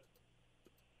do it,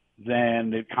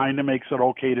 then it kind of makes it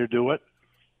okay to do it.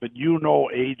 But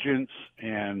agents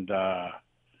and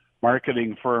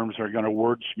marketing firms are going to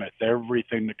wordsmith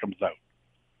everything that comes out.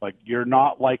 Like, you're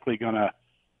not likely going to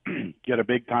get a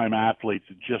big-time athlete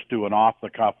to just do an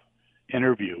off-the-cuff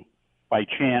interview by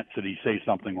chance that he says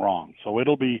something wrong. So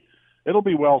it'll be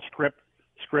well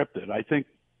scripted. I think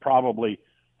probably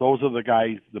those are the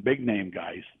guys, the big-name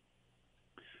guys.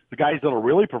 The guys that will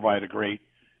really provide a great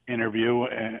interview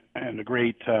and a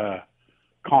great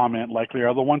comment likely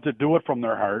are the ones that do it from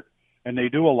their heart, and they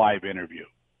do a live interview.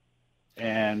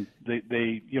 And they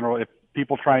if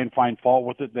people try and find fault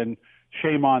with it, then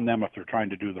shame on them if they're trying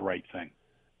to do the right thing.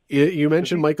 You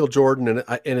mentioned Michael Jordan,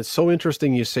 and it's so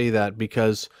interesting you say that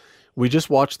because we just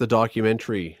watched the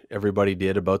documentary everybody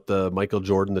did about the Michael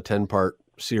Jordan, the 10-part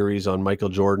series on Michael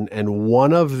Jordan, and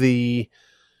one of the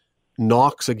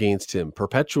knocks against him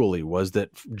perpetually was that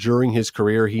during his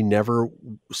career he never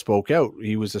spoke out.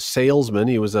 He was a salesman,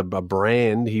 he was a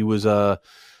brand, he was a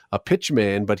pitch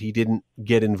man, but he didn't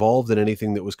get involved in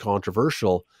anything that was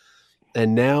controversial.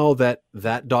 And now that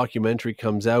documentary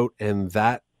comes out and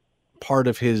that part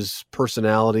of his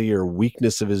personality or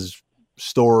weakness of his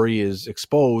story is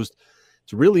exposed,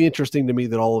 it's really interesting to me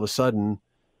that all of a sudden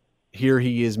here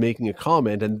he is making a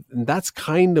comment. And that's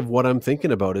kind of what I'm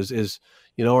thinking about is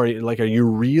are you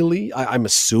really, I'm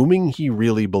assuming he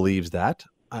really believes that.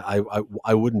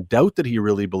 I wouldn't doubt that he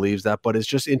really believes that, but it's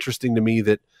just interesting to me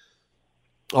that,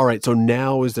 all right, so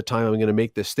now is the time I'm going to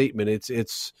make this statement.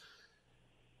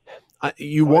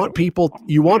 You want people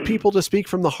to speak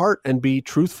from the heart and be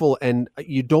truthful, and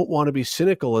you don't want to be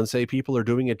cynical and say people are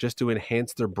doing it just to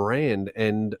enhance their brand.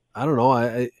 And I don't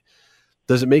know,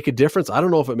 does it make a difference? I don't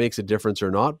know if it makes a difference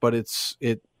or not, but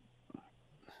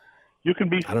you can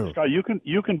be, Scott, you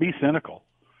can be cynical.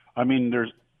 I mean,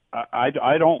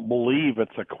 I don't believe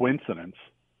it's a coincidence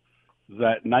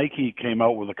that Nike came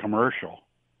out with a commercial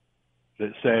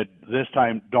that said, this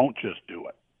time, don't just do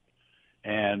it.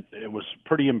 And it was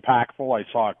pretty impactful.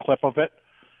 I saw a clip of it,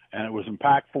 and it was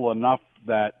impactful enough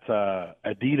that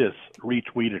Adidas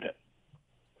retweeted it.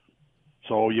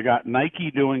 So you got Nike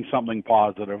doing something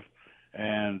positive,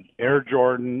 and Air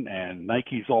Jordan and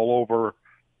Nike's all over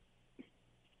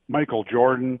Michael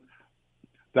Jordan.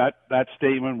 That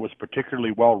statement was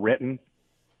particularly well written.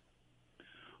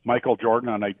 Michael Jordan,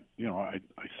 and I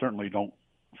certainly don't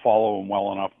follow him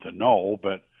well enough to know,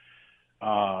 but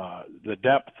the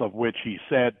depth of which he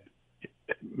said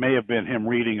it may have been him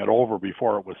reading it over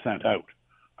before it was sent out.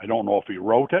 I don't know if he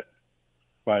wrote it,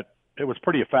 but it was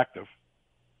pretty effective.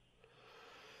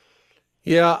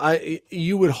 Yeah,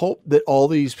 you would hope that all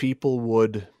these people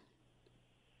would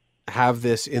have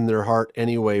this in their heart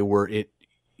anyway, where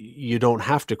you don't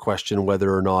have to question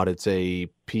whether or not it's a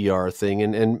PR thing.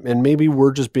 And maybe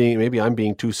maybe I'm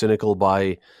being too cynical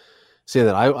by saying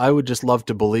that. I would just love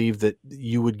to believe that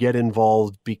you would get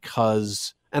involved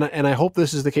because, and I hope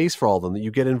this is the case for all of them, that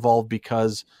you get involved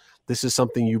because this is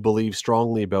something you believe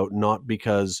strongly about, not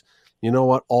because, you know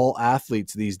what, all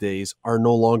athletes these days are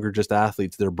no longer just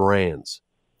athletes, they're brands.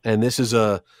 And this is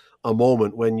a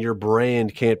moment when your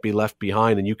brand can't be left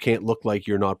behind and you can't look like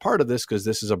you're not part of this because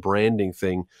this is a branding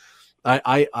thing.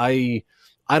 I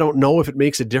don't know if it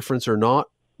makes a difference or not,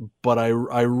 but I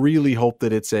really hope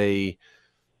that it's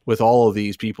with all of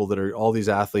these people that are all these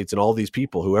athletes and all these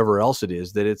people, whoever else it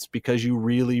is, that it's because you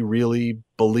really, really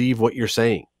believe what you're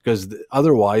saying. Because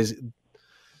otherwise,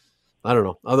 I don't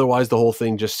know. Otherwise, the whole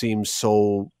thing just seems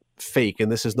so fake,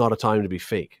 and this is not a time to be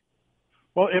fake.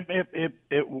 Well, it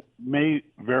may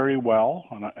very well,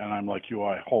 and I'm like you,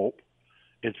 I hope,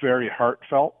 it's very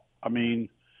heartfelt. I mean,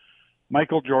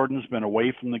 Michael Jordan's been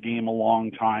away from the game a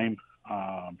long time.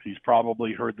 He's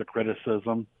probably heard the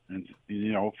criticism, and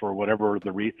for whatever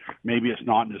maybe it's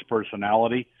not in his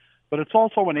personality, but it's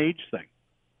also an age thing.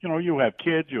 You have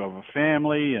kids, you have a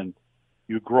family, and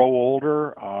you grow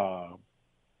older.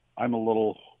 I'm a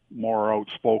little more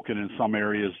outspoken in some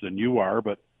areas than you are,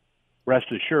 but rest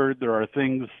assured there are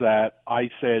things that I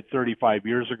said 35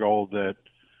 years ago that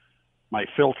my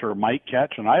filter might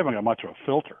catch, and I haven't got much of a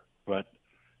filter. But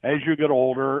as you get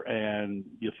older and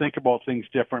you think about things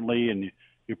differently and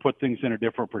you put things in a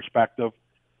different perspective,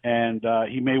 and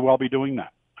he may well be doing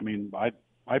that. I mean,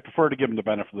 I prefer to give him the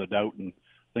benefit of the doubt and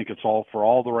think it's all for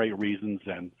all the right reasons,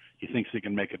 and he thinks he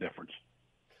can make a difference.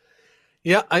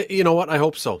 Yeah, you know what? I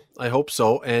hope so.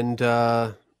 And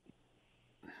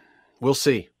we'll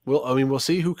see. We'll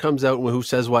see who comes out and who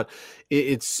says what.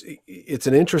 It's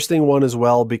an interesting one as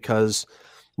well, because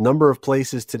number of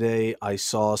places today I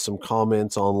saw some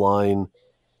comments online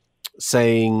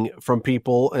saying from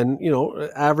people, and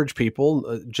average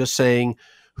people, just saying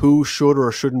who should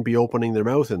or shouldn't be opening their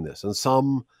mouth in this. And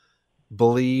some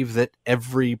believe that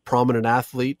every prominent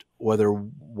athlete, whether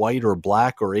white or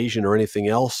black or Asian or anything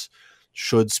else,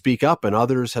 should speak up. And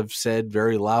others have said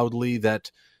very loudly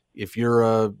that if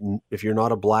you're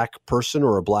not a black person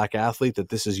or a black athlete, that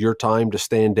this is your time to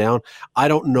stand down. I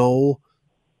don't know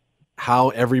how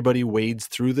everybody wades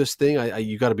through this thing.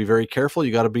 You got to be very careful.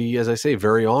 You got to be, as I say,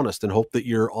 very honest, and hope that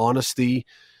your honesty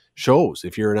shows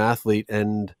if you're an athlete,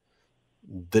 and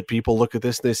that people look at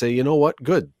this and they say, you know what,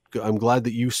 good. I'm glad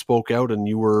that you spoke out and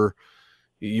you were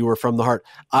from the heart.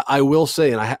 I will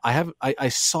say, and I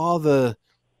saw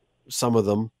some of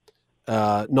them,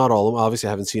 not all of them. Obviously,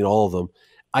 I haven't seen all of them.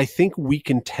 I think we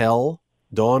can tell,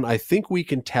 Dawn. I think we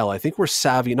can tell. I think we're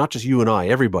savvy, not just you and I,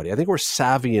 everybody. I think we're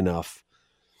savvy enough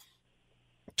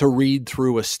to read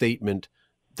through a statement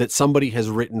that somebody has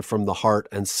written from the heart,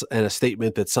 and a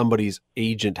statement that somebody's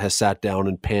agent has sat down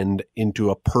and penned into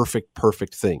a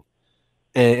perfect thing.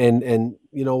 And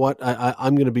you know what?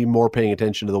 I'm going to be more paying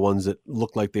attention to the ones that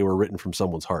look like they were written from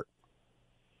someone's heart.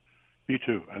 Me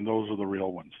too. And those are the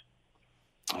real ones.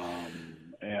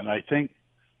 And I think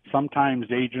sometimes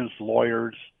agents,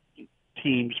 lawyers,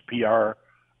 teams, PR,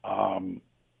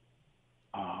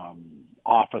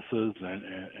 offices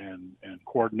and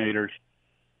coordinators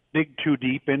dig too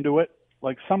deep into it.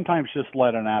 Like, sometimes just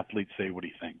let an athlete say what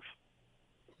he thinks.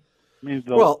 I mean,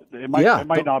 it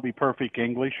might not be perfect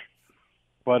English,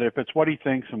 but if it's what he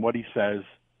thinks and what he says,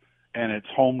 and it's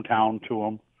hometown to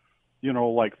him,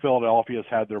 like Philadelphia's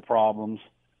had their problems.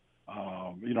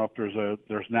 If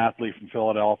there's an athlete from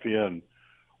Philadelphia and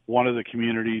one of the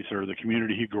communities, or the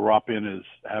community he grew up in, is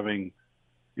having,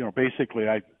 basically,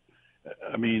 I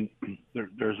mean,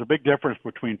 there's a big difference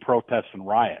between protests and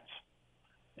riots.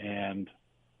 And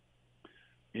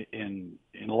in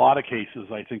a lot of cases,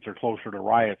 I think they're closer to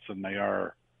riots than they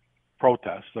are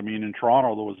protests. I mean, in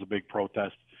Toronto, there was a big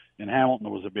protest. In Hamilton,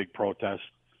 there was a big protest.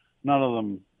 None of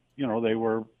them, they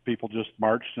were people just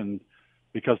marched, and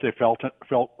because they felt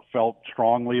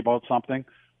strongly about something.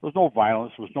 There was no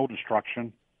violence. There was no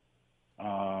destruction.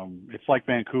 It's like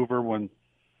Vancouver when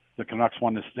the Canucks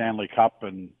won the Stanley Cup,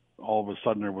 and all of a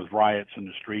sudden there was riots in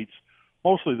the streets.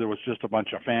 Mostly there was just a bunch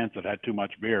of fans that had too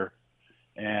much beer.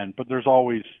 But there's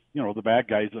always, the bad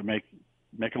guys that make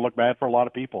it look bad for a lot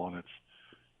of people, and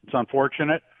it's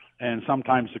unfortunate, and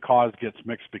sometimes the cause gets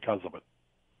mixed because of it.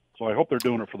 So I hope they're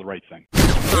doing it for the right thing.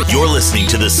 You're listening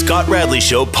to the Scott Radley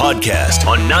Show podcast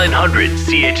on 900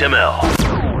 CHML.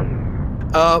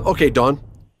 Okay, Don.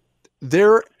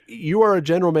 You are a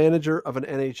general manager of an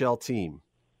NHL team.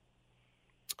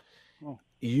 Oh.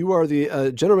 You are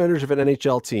the general manager of an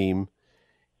NHL team.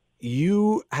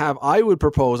 I would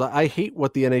propose, I hate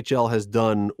what the NHL has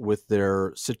done with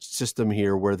their system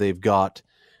here, where they've got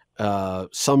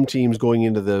some teams going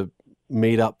into the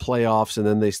made up playoffs and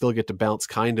then they still get to bounce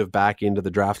kind of back into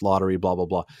the draft lottery, blah, blah,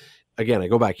 blah. Again, I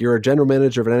go back. You're a general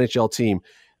manager of an NHL team.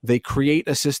 They create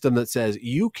a system that says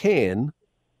you can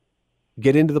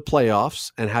get into the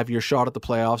playoffs and have your shot at the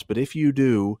playoffs, but if you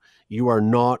do, you are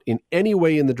not in any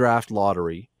way in the draft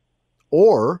lottery,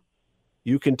 or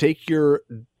you can take your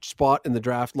spot in the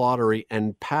draft lottery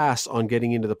and pass on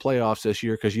getting into the playoffs this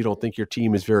year because you don't think your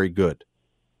team is very good.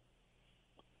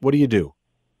 What do you do?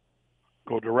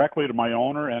 Go directly to my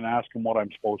owner and ask him what I'm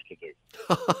supposed to do.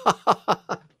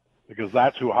 Because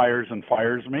that's who hires and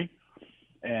fires me.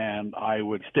 And I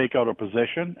would stake out a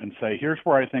position and say, here's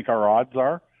where I think our odds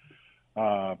are.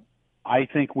 I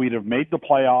think we'd have made the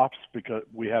playoffs because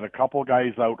we had a couple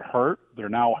guys out hurt. They're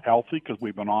now healthy because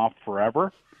we've been off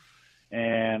forever.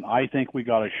 And I think we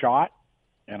got a shot,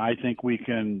 and I think we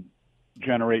can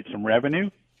generate some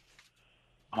revenue,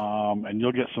 and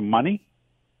you'll get some money.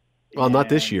 Well, not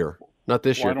this year. Not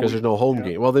this year because there's no home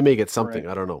game. Well, they may get something.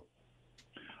 Right. I don't know.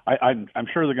 I'm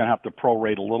sure they're going to have to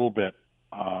prorate a little bit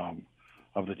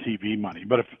of the TV money.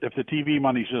 But if the TV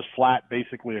money's just flat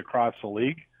basically across the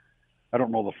league, I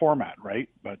don't know the format, right?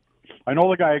 But I know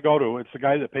the guy I go to. It's the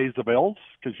guy that pays the bills,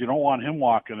 because you don't want him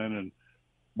walking in and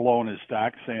blowing his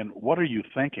stack saying, what are you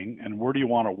thinking and where do you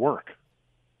want to work?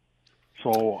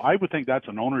 So I would think that's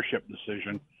an ownership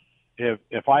decision.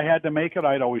 If I had to make it,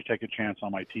 I'd always take a chance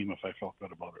on my team if I felt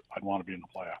good about it. I'd want to be in the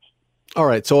playoffs. All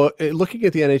right, so looking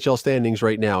at the NHL standings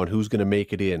right now and who's going to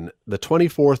make it in, the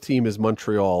 24th team is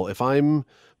Montreal. If I'm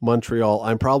Montreal,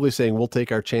 I'm probably saying we'll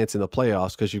take our chance in the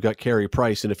playoffs because you've got Carey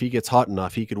Price, and if he gets hot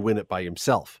enough, he could win it by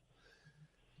himself.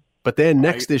 But then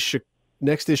next is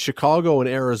Chicago and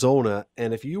Arizona,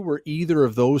 and if you were either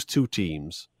of those two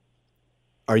teams,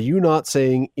 are you not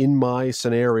saying in my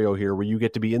scenario here where you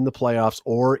get to be in the playoffs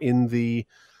or in the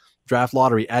draft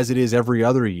lottery as it is every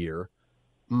other year,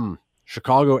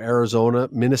 Chicago, Arizona,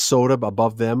 Minnesota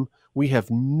above them, we have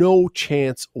no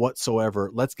chance whatsoever.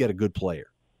 Let's get a good player.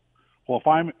 Well, if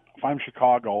I'm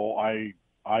Chicago, I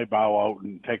bow out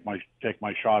and take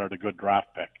my shot at a good draft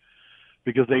pick,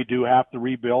 because they do have to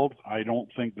rebuild. I don't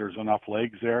think there's enough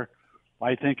legs there.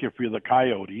 I think if you're the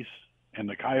Coyotes, and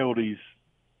the Coyotes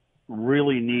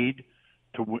really need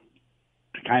to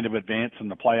kind of advance in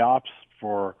the playoffs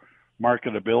for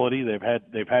marketability,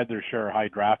 they've had their share of high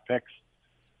draft picks.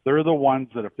 They're the ones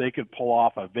that if they could pull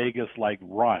off a Vegas-like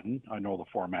run, I know the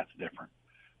format's different,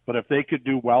 but if they could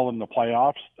do well in the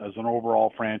playoffs as an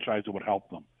overall franchise, it would help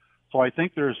them. So I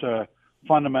think there's a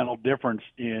fundamental difference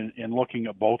in looking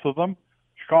at both of them.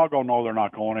 Chicago, no, they're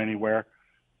not going anywhere.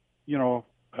 You know,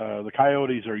 the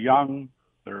Coyotes are young,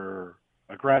 they're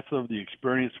aggressive, the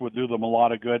experience would do them a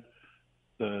lot of good.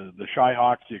 The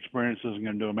Shyhawks, the experience isn't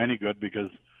going to do them any good because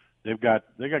they got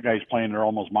guys playing that are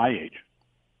almost my age.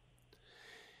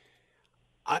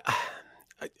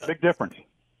 Big difference.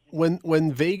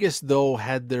 When Vegas, though,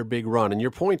 had their big run, and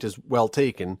your point is well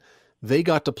taken, they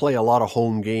got to play a lot of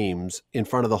home games in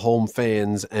front of the home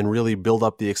fans and really build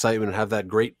up the excitement and have that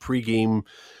great pregame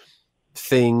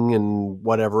thing and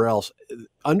whatever else.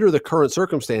 Under the current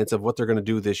circumstance of what they're going to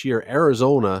do this year,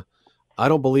 Arizona, I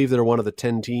don't believe they're one of the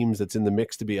 10 teams that's in the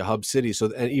mix to be a hub city.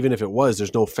 So, and even if it was,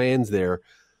 there's no fans there.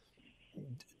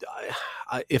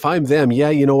 If I'm them,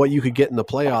 yeah, you know what, you could get in the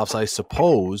playoffs, I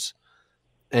suppose,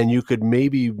 and you could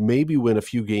maybe win a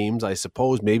few games, I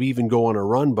suppose, maybe even go on a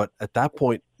run. But at that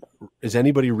point, is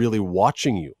anybody really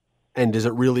watching you? And does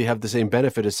it really have the same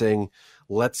benefit as saying,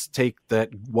 let's take that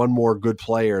one more good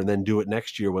player and then do it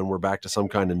next year when we're back to some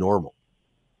kind of normal?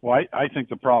 Well, I think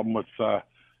the problem with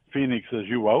Phoenix, as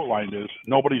you outlined, is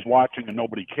nobody's watching and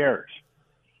nobody cares.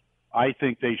 I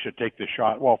think they should take the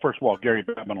shot. Well, first of all, Gary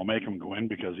Bettman will make them go in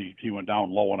because he went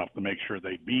down low enough to make sure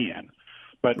they'd be in.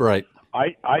 But right.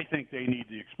 I think they need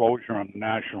the exposure on the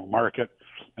national market,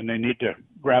 and they need to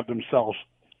grab themselves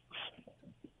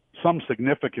some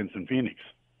significance in Phoenix.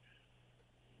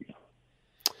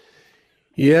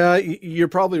 Yeah, you're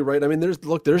probably right. I mean,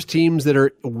 there's teams that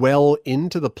are well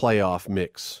into the playoff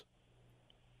mix.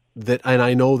 And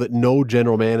I know that no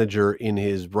general manager in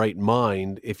his right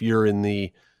mind, if you're in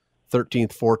the 13th,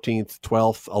 14th,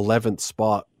 12th, 11th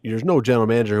spot, there's no general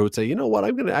manager who would say, you know what,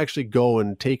 I'm going to actually go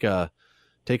and take a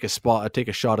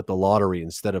shot at the lottery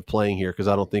instead of playing here because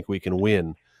I don't think we can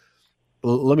win.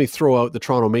 let me throw out the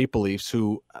Toronto Maple Leafs,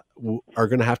 who are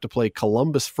going to have to play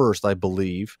Columbus first, I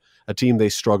believe, a team they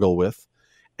struggle with,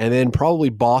 and then probably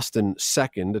Boston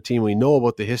second, a team we know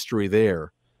about the history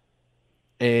there.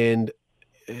 And,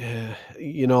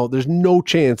 there's no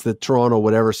chance that Toronto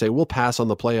would ever say, we'll pass on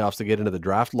the playoffs to get into the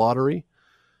draft lottery.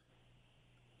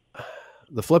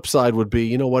 The flip side would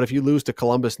be, if you lose to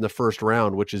Columbus in the first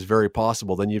round, which is very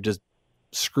possible, then you've just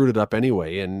screwed it up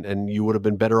anyway, and you would have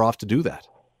been better off to do that.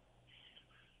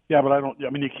 Yeah, but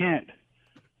you can't.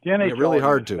 The NHL really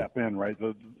hard to step in, right?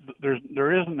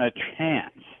 There isn't a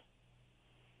chance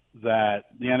that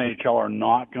the NHL are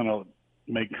not going to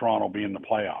make Toronto be in the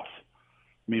playoffs.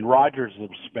 I mean, Rogers have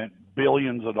spent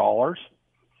billions of dollars,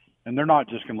 and they're not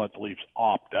just going to let the Leafs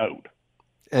opt out.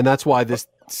 And that's why this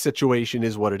situation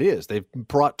is what it is. They've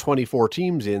brought 24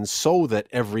 teams in so that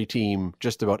every team,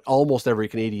 just about almost every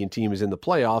Canadian team, is in the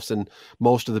playoffs and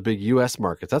most of the big U.S.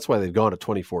 markets. That's why they've gone to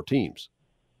 24 teams.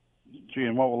 Gee,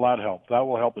 and what will that help? That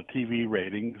will help the TV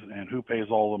ratings, and who pays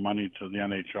all the money to the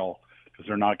NHL because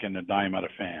they're not getting a dime out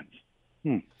of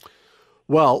fans.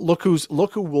 Well, look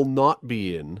who will not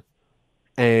be in,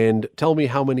 and tell me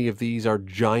how many of these are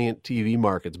giant TV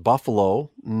markets.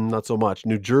 Buffalo, not so much.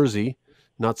 New Jersey,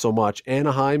 not so much.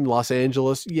 Anaheim, Los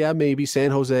Angeles, yeah, maybe.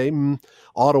 San Jose,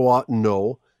 Ottawa,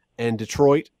 no. And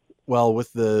Detroit, well,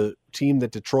 with the team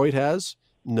that Detroit has,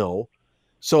 no.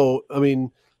 So, I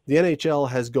mean, the NHL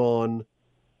has gone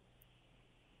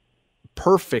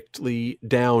perfectly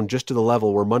down just to the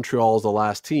level where Montreal is the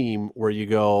last team where you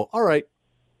go, all right,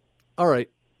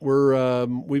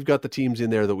 we've got the teams in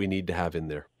there that we need to have in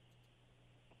there.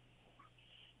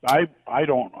 I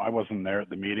wasn't there at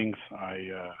the meetings.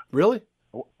 Really?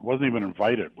 Wasn't even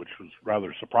invited, which was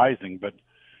rather surprising. But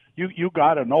you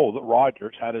got to know that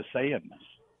Rogers had a say in this.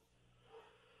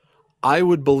 I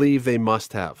would believe they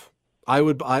must have. I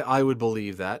would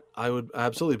believe that. I would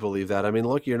absolutely believe that. I mean,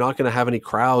 look, you're not going to have any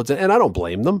crowds, and I don't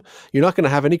blame them. You're not going to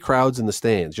have any crowds in the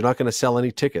stands. You're not going to sell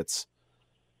any tickets.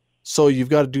 So you've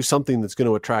got to do something that's going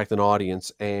to attract an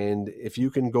audience. And if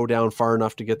you can go down far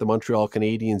enough to get the Montreal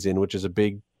Canadiens in, which is a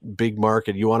big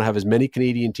market, you want to have as many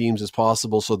Canadian teams as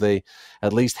possible so they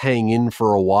at least hang in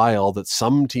for a while, that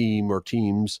some team or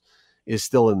teams is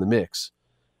still in the mix.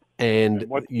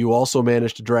 And you also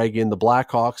managed to drag in the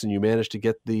Blackhawks, and you managed to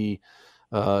get the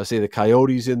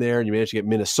Coyotes in there, and you managed to get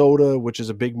Minnesota, which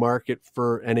is a big market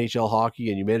for NHL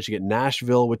hockey, and you managed to get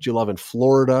Nashville, which you love, in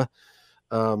Florida.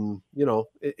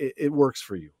 It works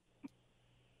for you.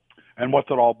 And what's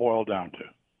it all boil down to?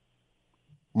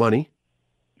 Money.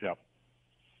 Yeah.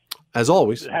 As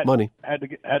always, money.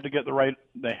 They had to get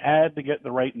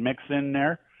the right mix in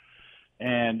there,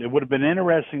 and it would have been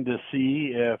interesting to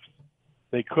see if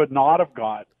they could not have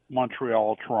got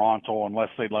Montreal, Toronto, unless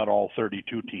they let all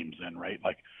 32 teams in, right?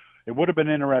 Like, it would have been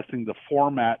interesting, the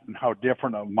format and how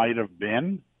different it might have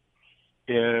been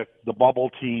if the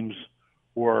bubble teams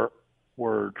were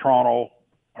Toronto,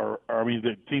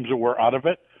 the teams that were out of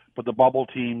it, but the bubble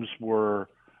teams were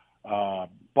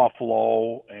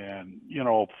Buffalo and,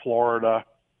 Florida.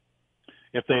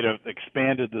 If they'd have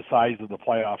expanded the size of the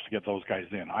playoffs to get those guys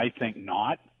in, I think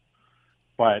not.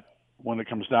 But when it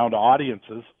comes down to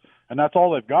audiences, and that's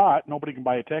all they've got, nobody can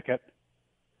buy a ticket.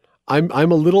 I'm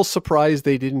a little surprised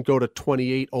they didn't go to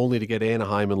 28 only to get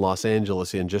Anaheim and Los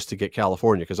Angeles in just to get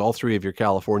California, because all three of your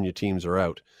California teams are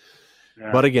out.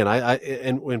 Yeah. But again,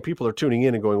 and when people are tuning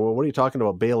in and going, well, what are you talking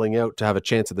about bailing out to have a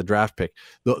chance at the draft pick?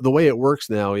 The way it works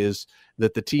now is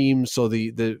that the teams, so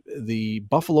the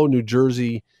Buffalo, New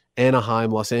Jersey,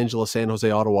 Anaheim, Los Angeles, San Jose,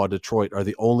 Ottawa, Detroit are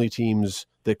the only teams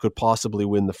that could possibly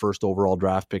win the first overall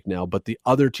draft pick now. But the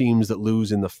other teams that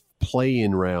lose in the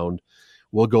play-in round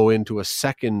will go into a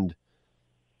second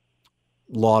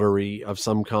lottery of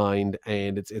some kind,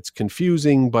 and it's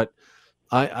confusing, but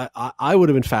I would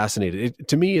have been fascinated.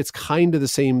 To me, it's kind of the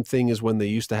same thing as when they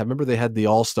used to have. Remember, they had the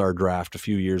All-Star draft a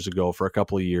few years ago for a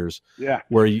couple of years. Yeah.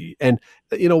 And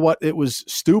you know what? It was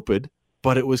stupid,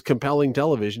 but it was compelling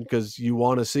television because you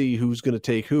want to see who's going to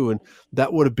take who, and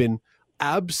that would have been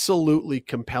absolutely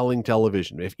compelling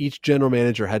television if each general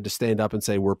manager had to stand up and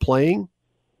say, we're playing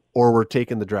or we're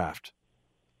taking the draft.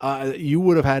 You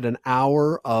would have had an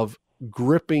hour of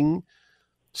gripping,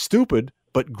 stupid,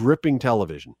 but gripping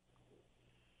television.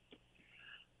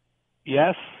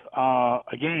 Yes.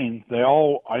 Again,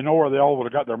 I know where they all would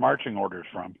have got their marching orders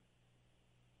from.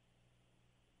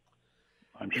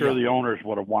 I'm sure the owners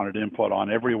would have wanted input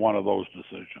on every one of those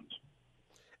decisions.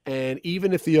 And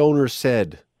even if the owners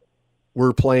said,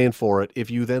 we're playing for it,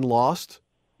 if you then lost,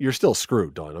 you're still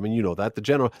screwed, Don. I mean, you know that.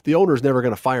 The owner's never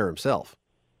going to fire himself.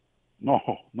 No,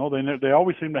 they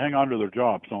always seem to hang on to their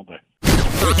jobs, don't they?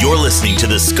 You're listening to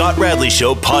the Scott Radley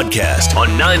Show podcast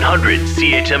on 900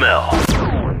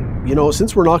 CHML. You know,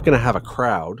 since we're not going to have a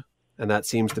crowd, and that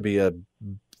seems to be a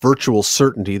virtual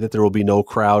certainty that there will be no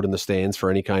crowd in the stands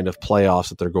for any kind of playoffs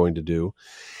that they're going to do,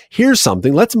 here's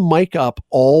something. Let's mic up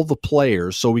all the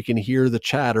players so we can hear the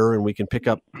chatter and we can pick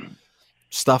up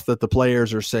stuff that the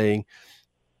players are saying.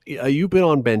 You've been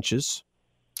on benches.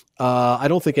 I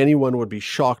don't think anyone would be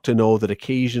shocked to know that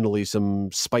occasionally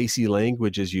some spicy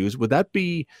language is used. Would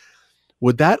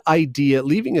that idea,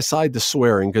 leaving aside the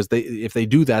swearing, because if they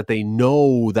do that, they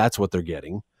know that's what they're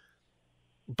getting.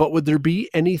 But would there be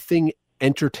anything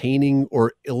entertaining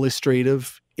or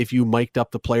illustrative if you mic'd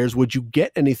up the players? Would you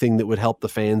get anything that would help the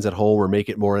fans at home or make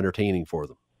it more entertaining for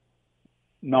them?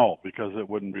 No, because it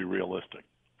wouldn't be realistic.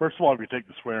 First of all, if you take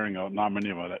the swearing out, not many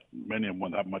of them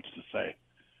wouldn't have much to say.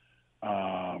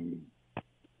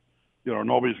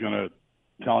 Nobody's going to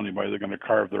tell anybody they're going to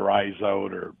carve their eyes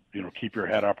out or, keep your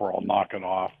head up or I'll knock it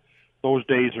off. Those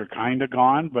days are kind of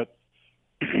gone, but,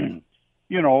 the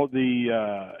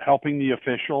helping the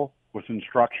official with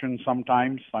instruction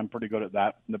sometimes, I'm pretty good at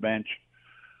that in the bench.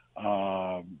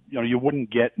 You wouldn't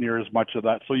get near as much of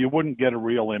that, so you wouldn't get a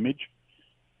real image.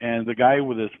 And the guy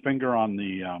with his finger on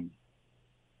the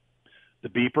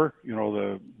beeper,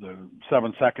 the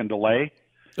 7-second delay.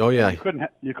 Oh yeah, you couldn't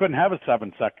have a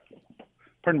 7-second.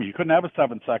 Pardon me, you couldn't have a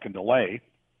 7-second delay,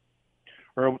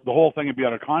 or the whole thing would be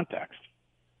out of context.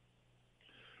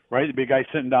 Right? There'd be a guy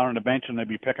sitting down on the bench and they'd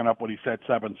be picking up what he said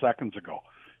 7 seconds ago.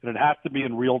 It'd have to be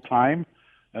in real time,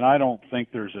 and I don't think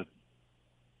there's a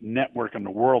network in the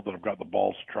world that have got the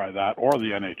balls to try that, or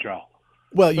the NHL.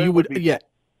 Well,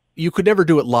 you could never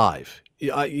do it live.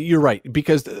 You're right,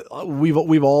 because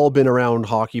we've all been around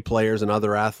hockey players and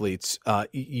other athletes.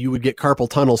 You would get carpal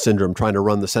tunnel syndrome trying to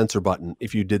run the censor button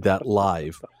if you did that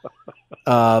live.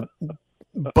 But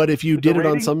if you did it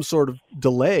on some sort of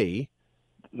delay,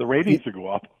 the ratings would go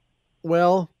up.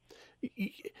 Well,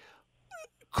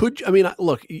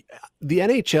 look, the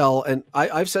NHL, and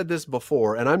I've said this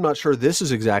before, and I'm not sure this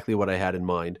is exactly what I had in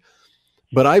mind,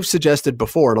 but I've suggested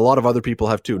before, and a lot of other people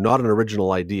have too, not an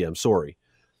original idea, I'm sorry,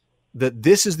 that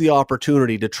this is the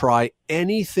opportunity to try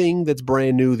anything that's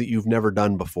brand new that you've never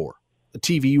done before,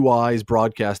 TV-wise,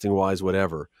 broadcasting-wise,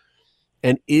 whatever.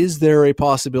 And is there a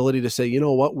possibility to say, you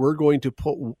know what, we're going to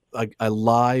put a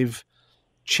live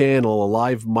channel, a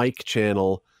live mic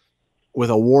channel with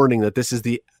a warning that this is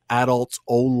the adults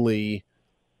only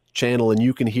channel and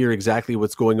you can hear exactly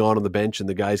what's going on the bench and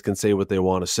the guys can say what they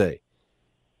want to say?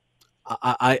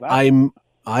 I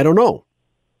don't know.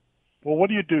 Well, what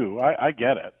do you do? I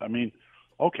get it. I mean,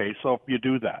 okay, so if you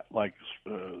do that, like,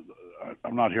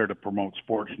 I'm not here to promote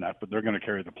Sportsnet, but they're going to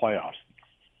carry the playoffs.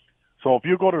 So if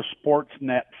you go to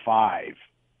Sportsnet 5,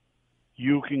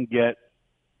 you can get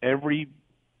every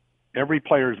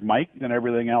player's mic and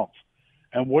everything else.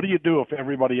 And what do you do if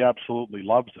everybody absolutely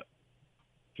loves it?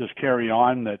 Just carry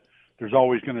on that there's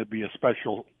always going to be a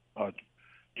special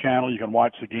channel you can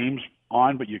watch the games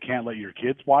on, but you can't let your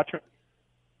kids watch it?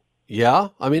 Yeah.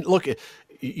 I mean, look,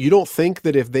 you don't think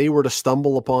that if they were to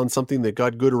stumble upon something that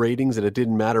got good ratings and it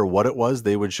didn't matter what it was,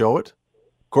 they would show it?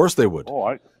 Of course they would.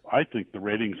 Oh, I think the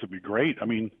ratings would be great. I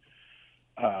mean,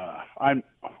 I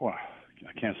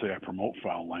can't say I promote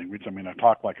foul language. I mean, I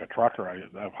talk like a trucker. I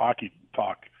have hockey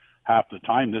talk half the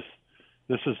time.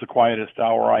 This is the quietest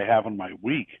hour I have in my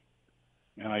week,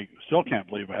 and I still can't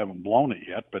believe I haven't blown it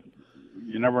yet. But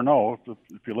you never know.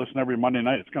 If you listen every Monday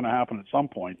night, it's going to happen at some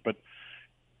point. But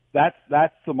that's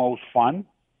the most fun,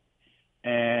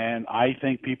 and I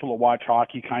think people that watch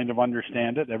hockey kind of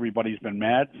understand it. Everybody's been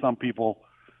mad. Some people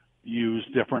use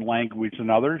different language than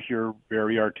others. You're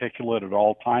very articulate at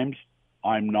all times.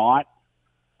 I'm not.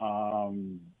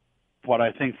 But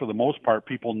I think for the most part,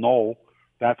 people know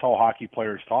that's how hockey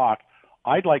players talk.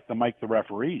 I'd like to mic the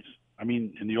referees. I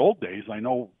mean, in the old days, I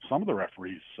know some of the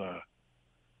referees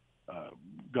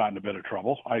got in a bit of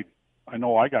trouble. I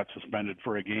know I got suspended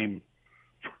for a game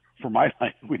for my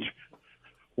language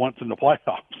once in the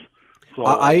playoffs. So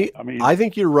I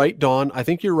think you're right, Don. I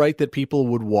think you're right that people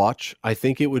would watch. I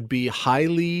think it would be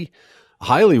highly,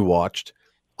 highly watched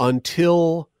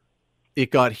until it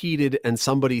got heated and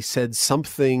somebody said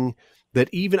something that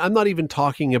I'm not even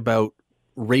talking about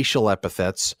racial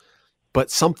epithets,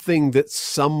 but something that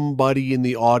somebody in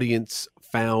the audience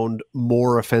found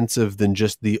more offensive than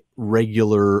just the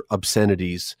regular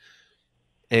obscenities.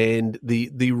 And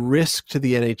the risk to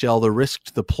the NHL, the risk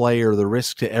to the player, the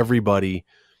risk to everybody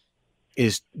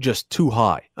is just too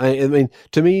high. I mean,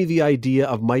 to me, the idea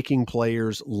of miking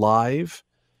players live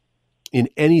in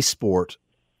any sport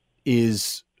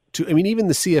is even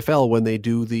the CFL, when they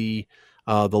do the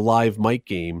live mic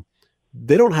game,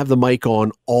 they don't have the mic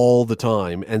on all the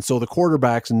time. And so the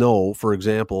quarterbacks know, for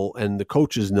example, and the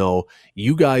coaches know,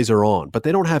 you guys are on, but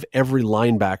they don't have every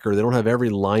linebacker. They don't have every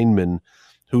lineman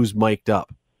who's mic'd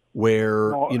up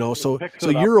where, so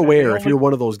you're aware if you're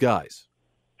one of those guys.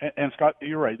 And Scott,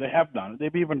 you're right. They have done it.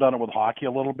 They've even done it with hockey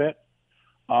a little bit.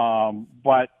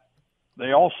 But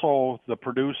they also, the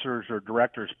producers or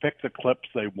directors pick the clips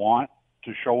they want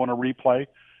to show in a replay,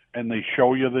 and they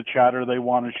show you the chatter they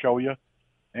want to show you.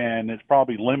 And it's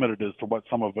probably limited as to what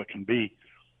some of it can be.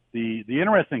 The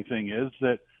interesting thing is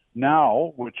that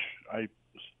now, which I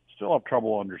still have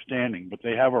trouble understanding, but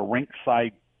they have a rink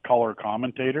side color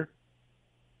commentator.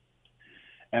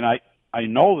 And I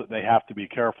know that they have to be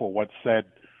careful what's said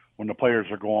when the players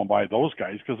are going by those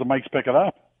guys, because the mics pick it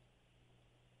up.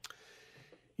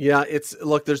 Yeah,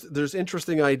 there's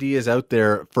interesting ideas out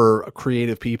there for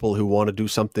creative people who want to do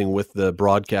something with the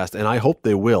broadcast, and I hope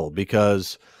they will,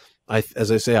 because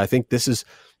as I say, I think it's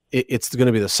going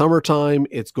to be the summertime.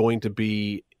 It's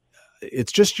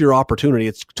just your opportunity.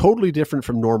 It's totally different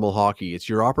from normal hockey. It's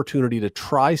your opportunity to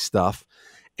try stuff.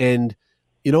 And,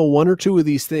 one or two of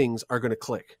these things are going to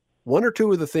click. One or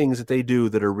two of the things that they do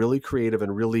that are really creative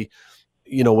and really,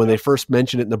 when they first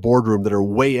mention it in the boardroom that are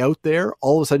way out there,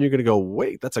 all of a sudden you're going to go,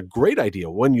 wait, that's a great idea.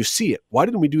 When you see it, why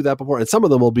didn't we do that before? And some of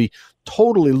them will be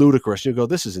totally ludicrous. You go,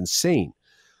 this is insane.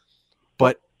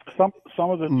 But some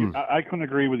of them, I couldn't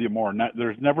agree with you more.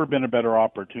 There's never been a better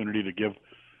opportunity to give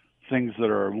things that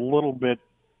are a little bit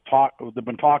they've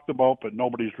been talked about, but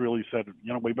nobody's really said,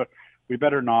 we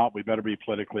better not. We better be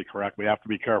politically correct. We have to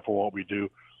be careful what we do.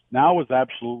 Now is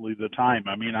absolutely the time.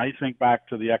 I mean, I think back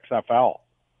to the XFL,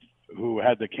 who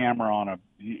had the camera on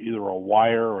either a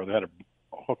wire or they had a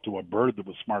hook to a bird that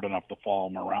was smart enough to follow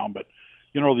them around. But,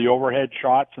 the overhead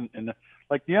shots and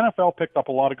the NFL picked up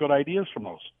a lot of good ideas from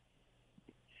those.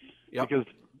 Yep. Because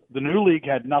the new league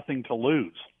had nothing to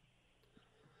lose.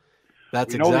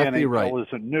 That's exactly right. The NFL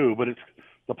isn't new, but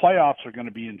the playoffs are going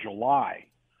to be in July.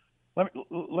 Let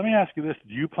me ask you this: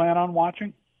 do you plan on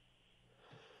watching?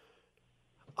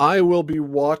 I will be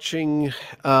watching.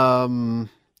 I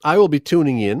will be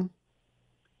tuning in,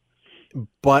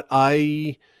 but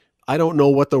I don't know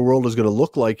what the world is going to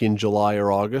look like in July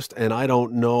or August, and I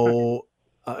don't know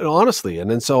honestly. And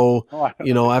then so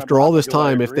after all this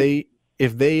time,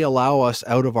 if they allow us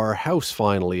out of our house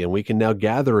finally and we can now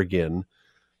gather again,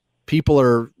 people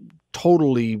are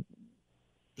totally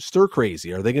stir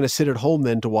crazy. Are they going to sit at home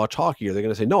then to watch hockey? Are they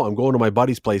going to say, no, I'm going to my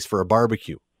buddy's place for a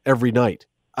barbecue every night?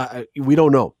 We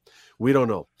don't know.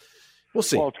 We'll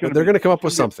see. Well, they're going to come up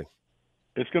with something.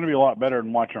 It's going to be a lot better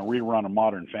than watching a rerun of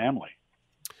Modern Family.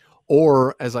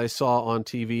 Or, as I saw on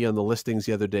TV on the listings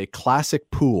the other day, classic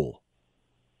pool.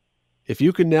 If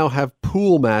you can now have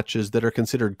pool matches that are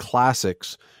considered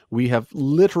classics, we have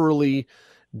literally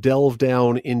delved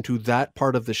down into that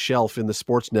part of the shelf in the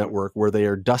sports network where they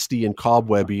are dusty and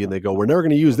cobwebby and they go, we're never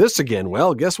going to use this again.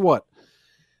 Well, guess what?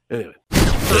 Anyway.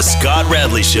 The Scott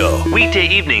Radley Show. Weekday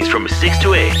evenings from 6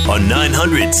 to 8 on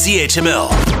 900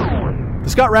 CHML. The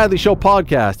Scott Radley Show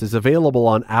podcast is available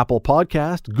on Apple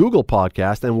Podcast, Google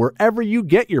Podcast, and wherever you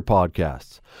get your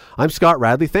podcasts. I'm Scott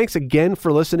Radley. Thanks again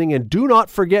for listening, and do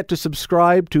not forget to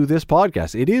subscribe to this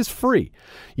podcast. It is free.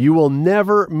 You will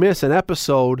never miss an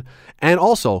episode, and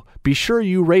also be sure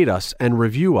you rate us and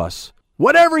review us.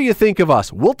 Whatever you think of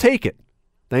us, we'll take it.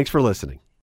 Thanks for listening.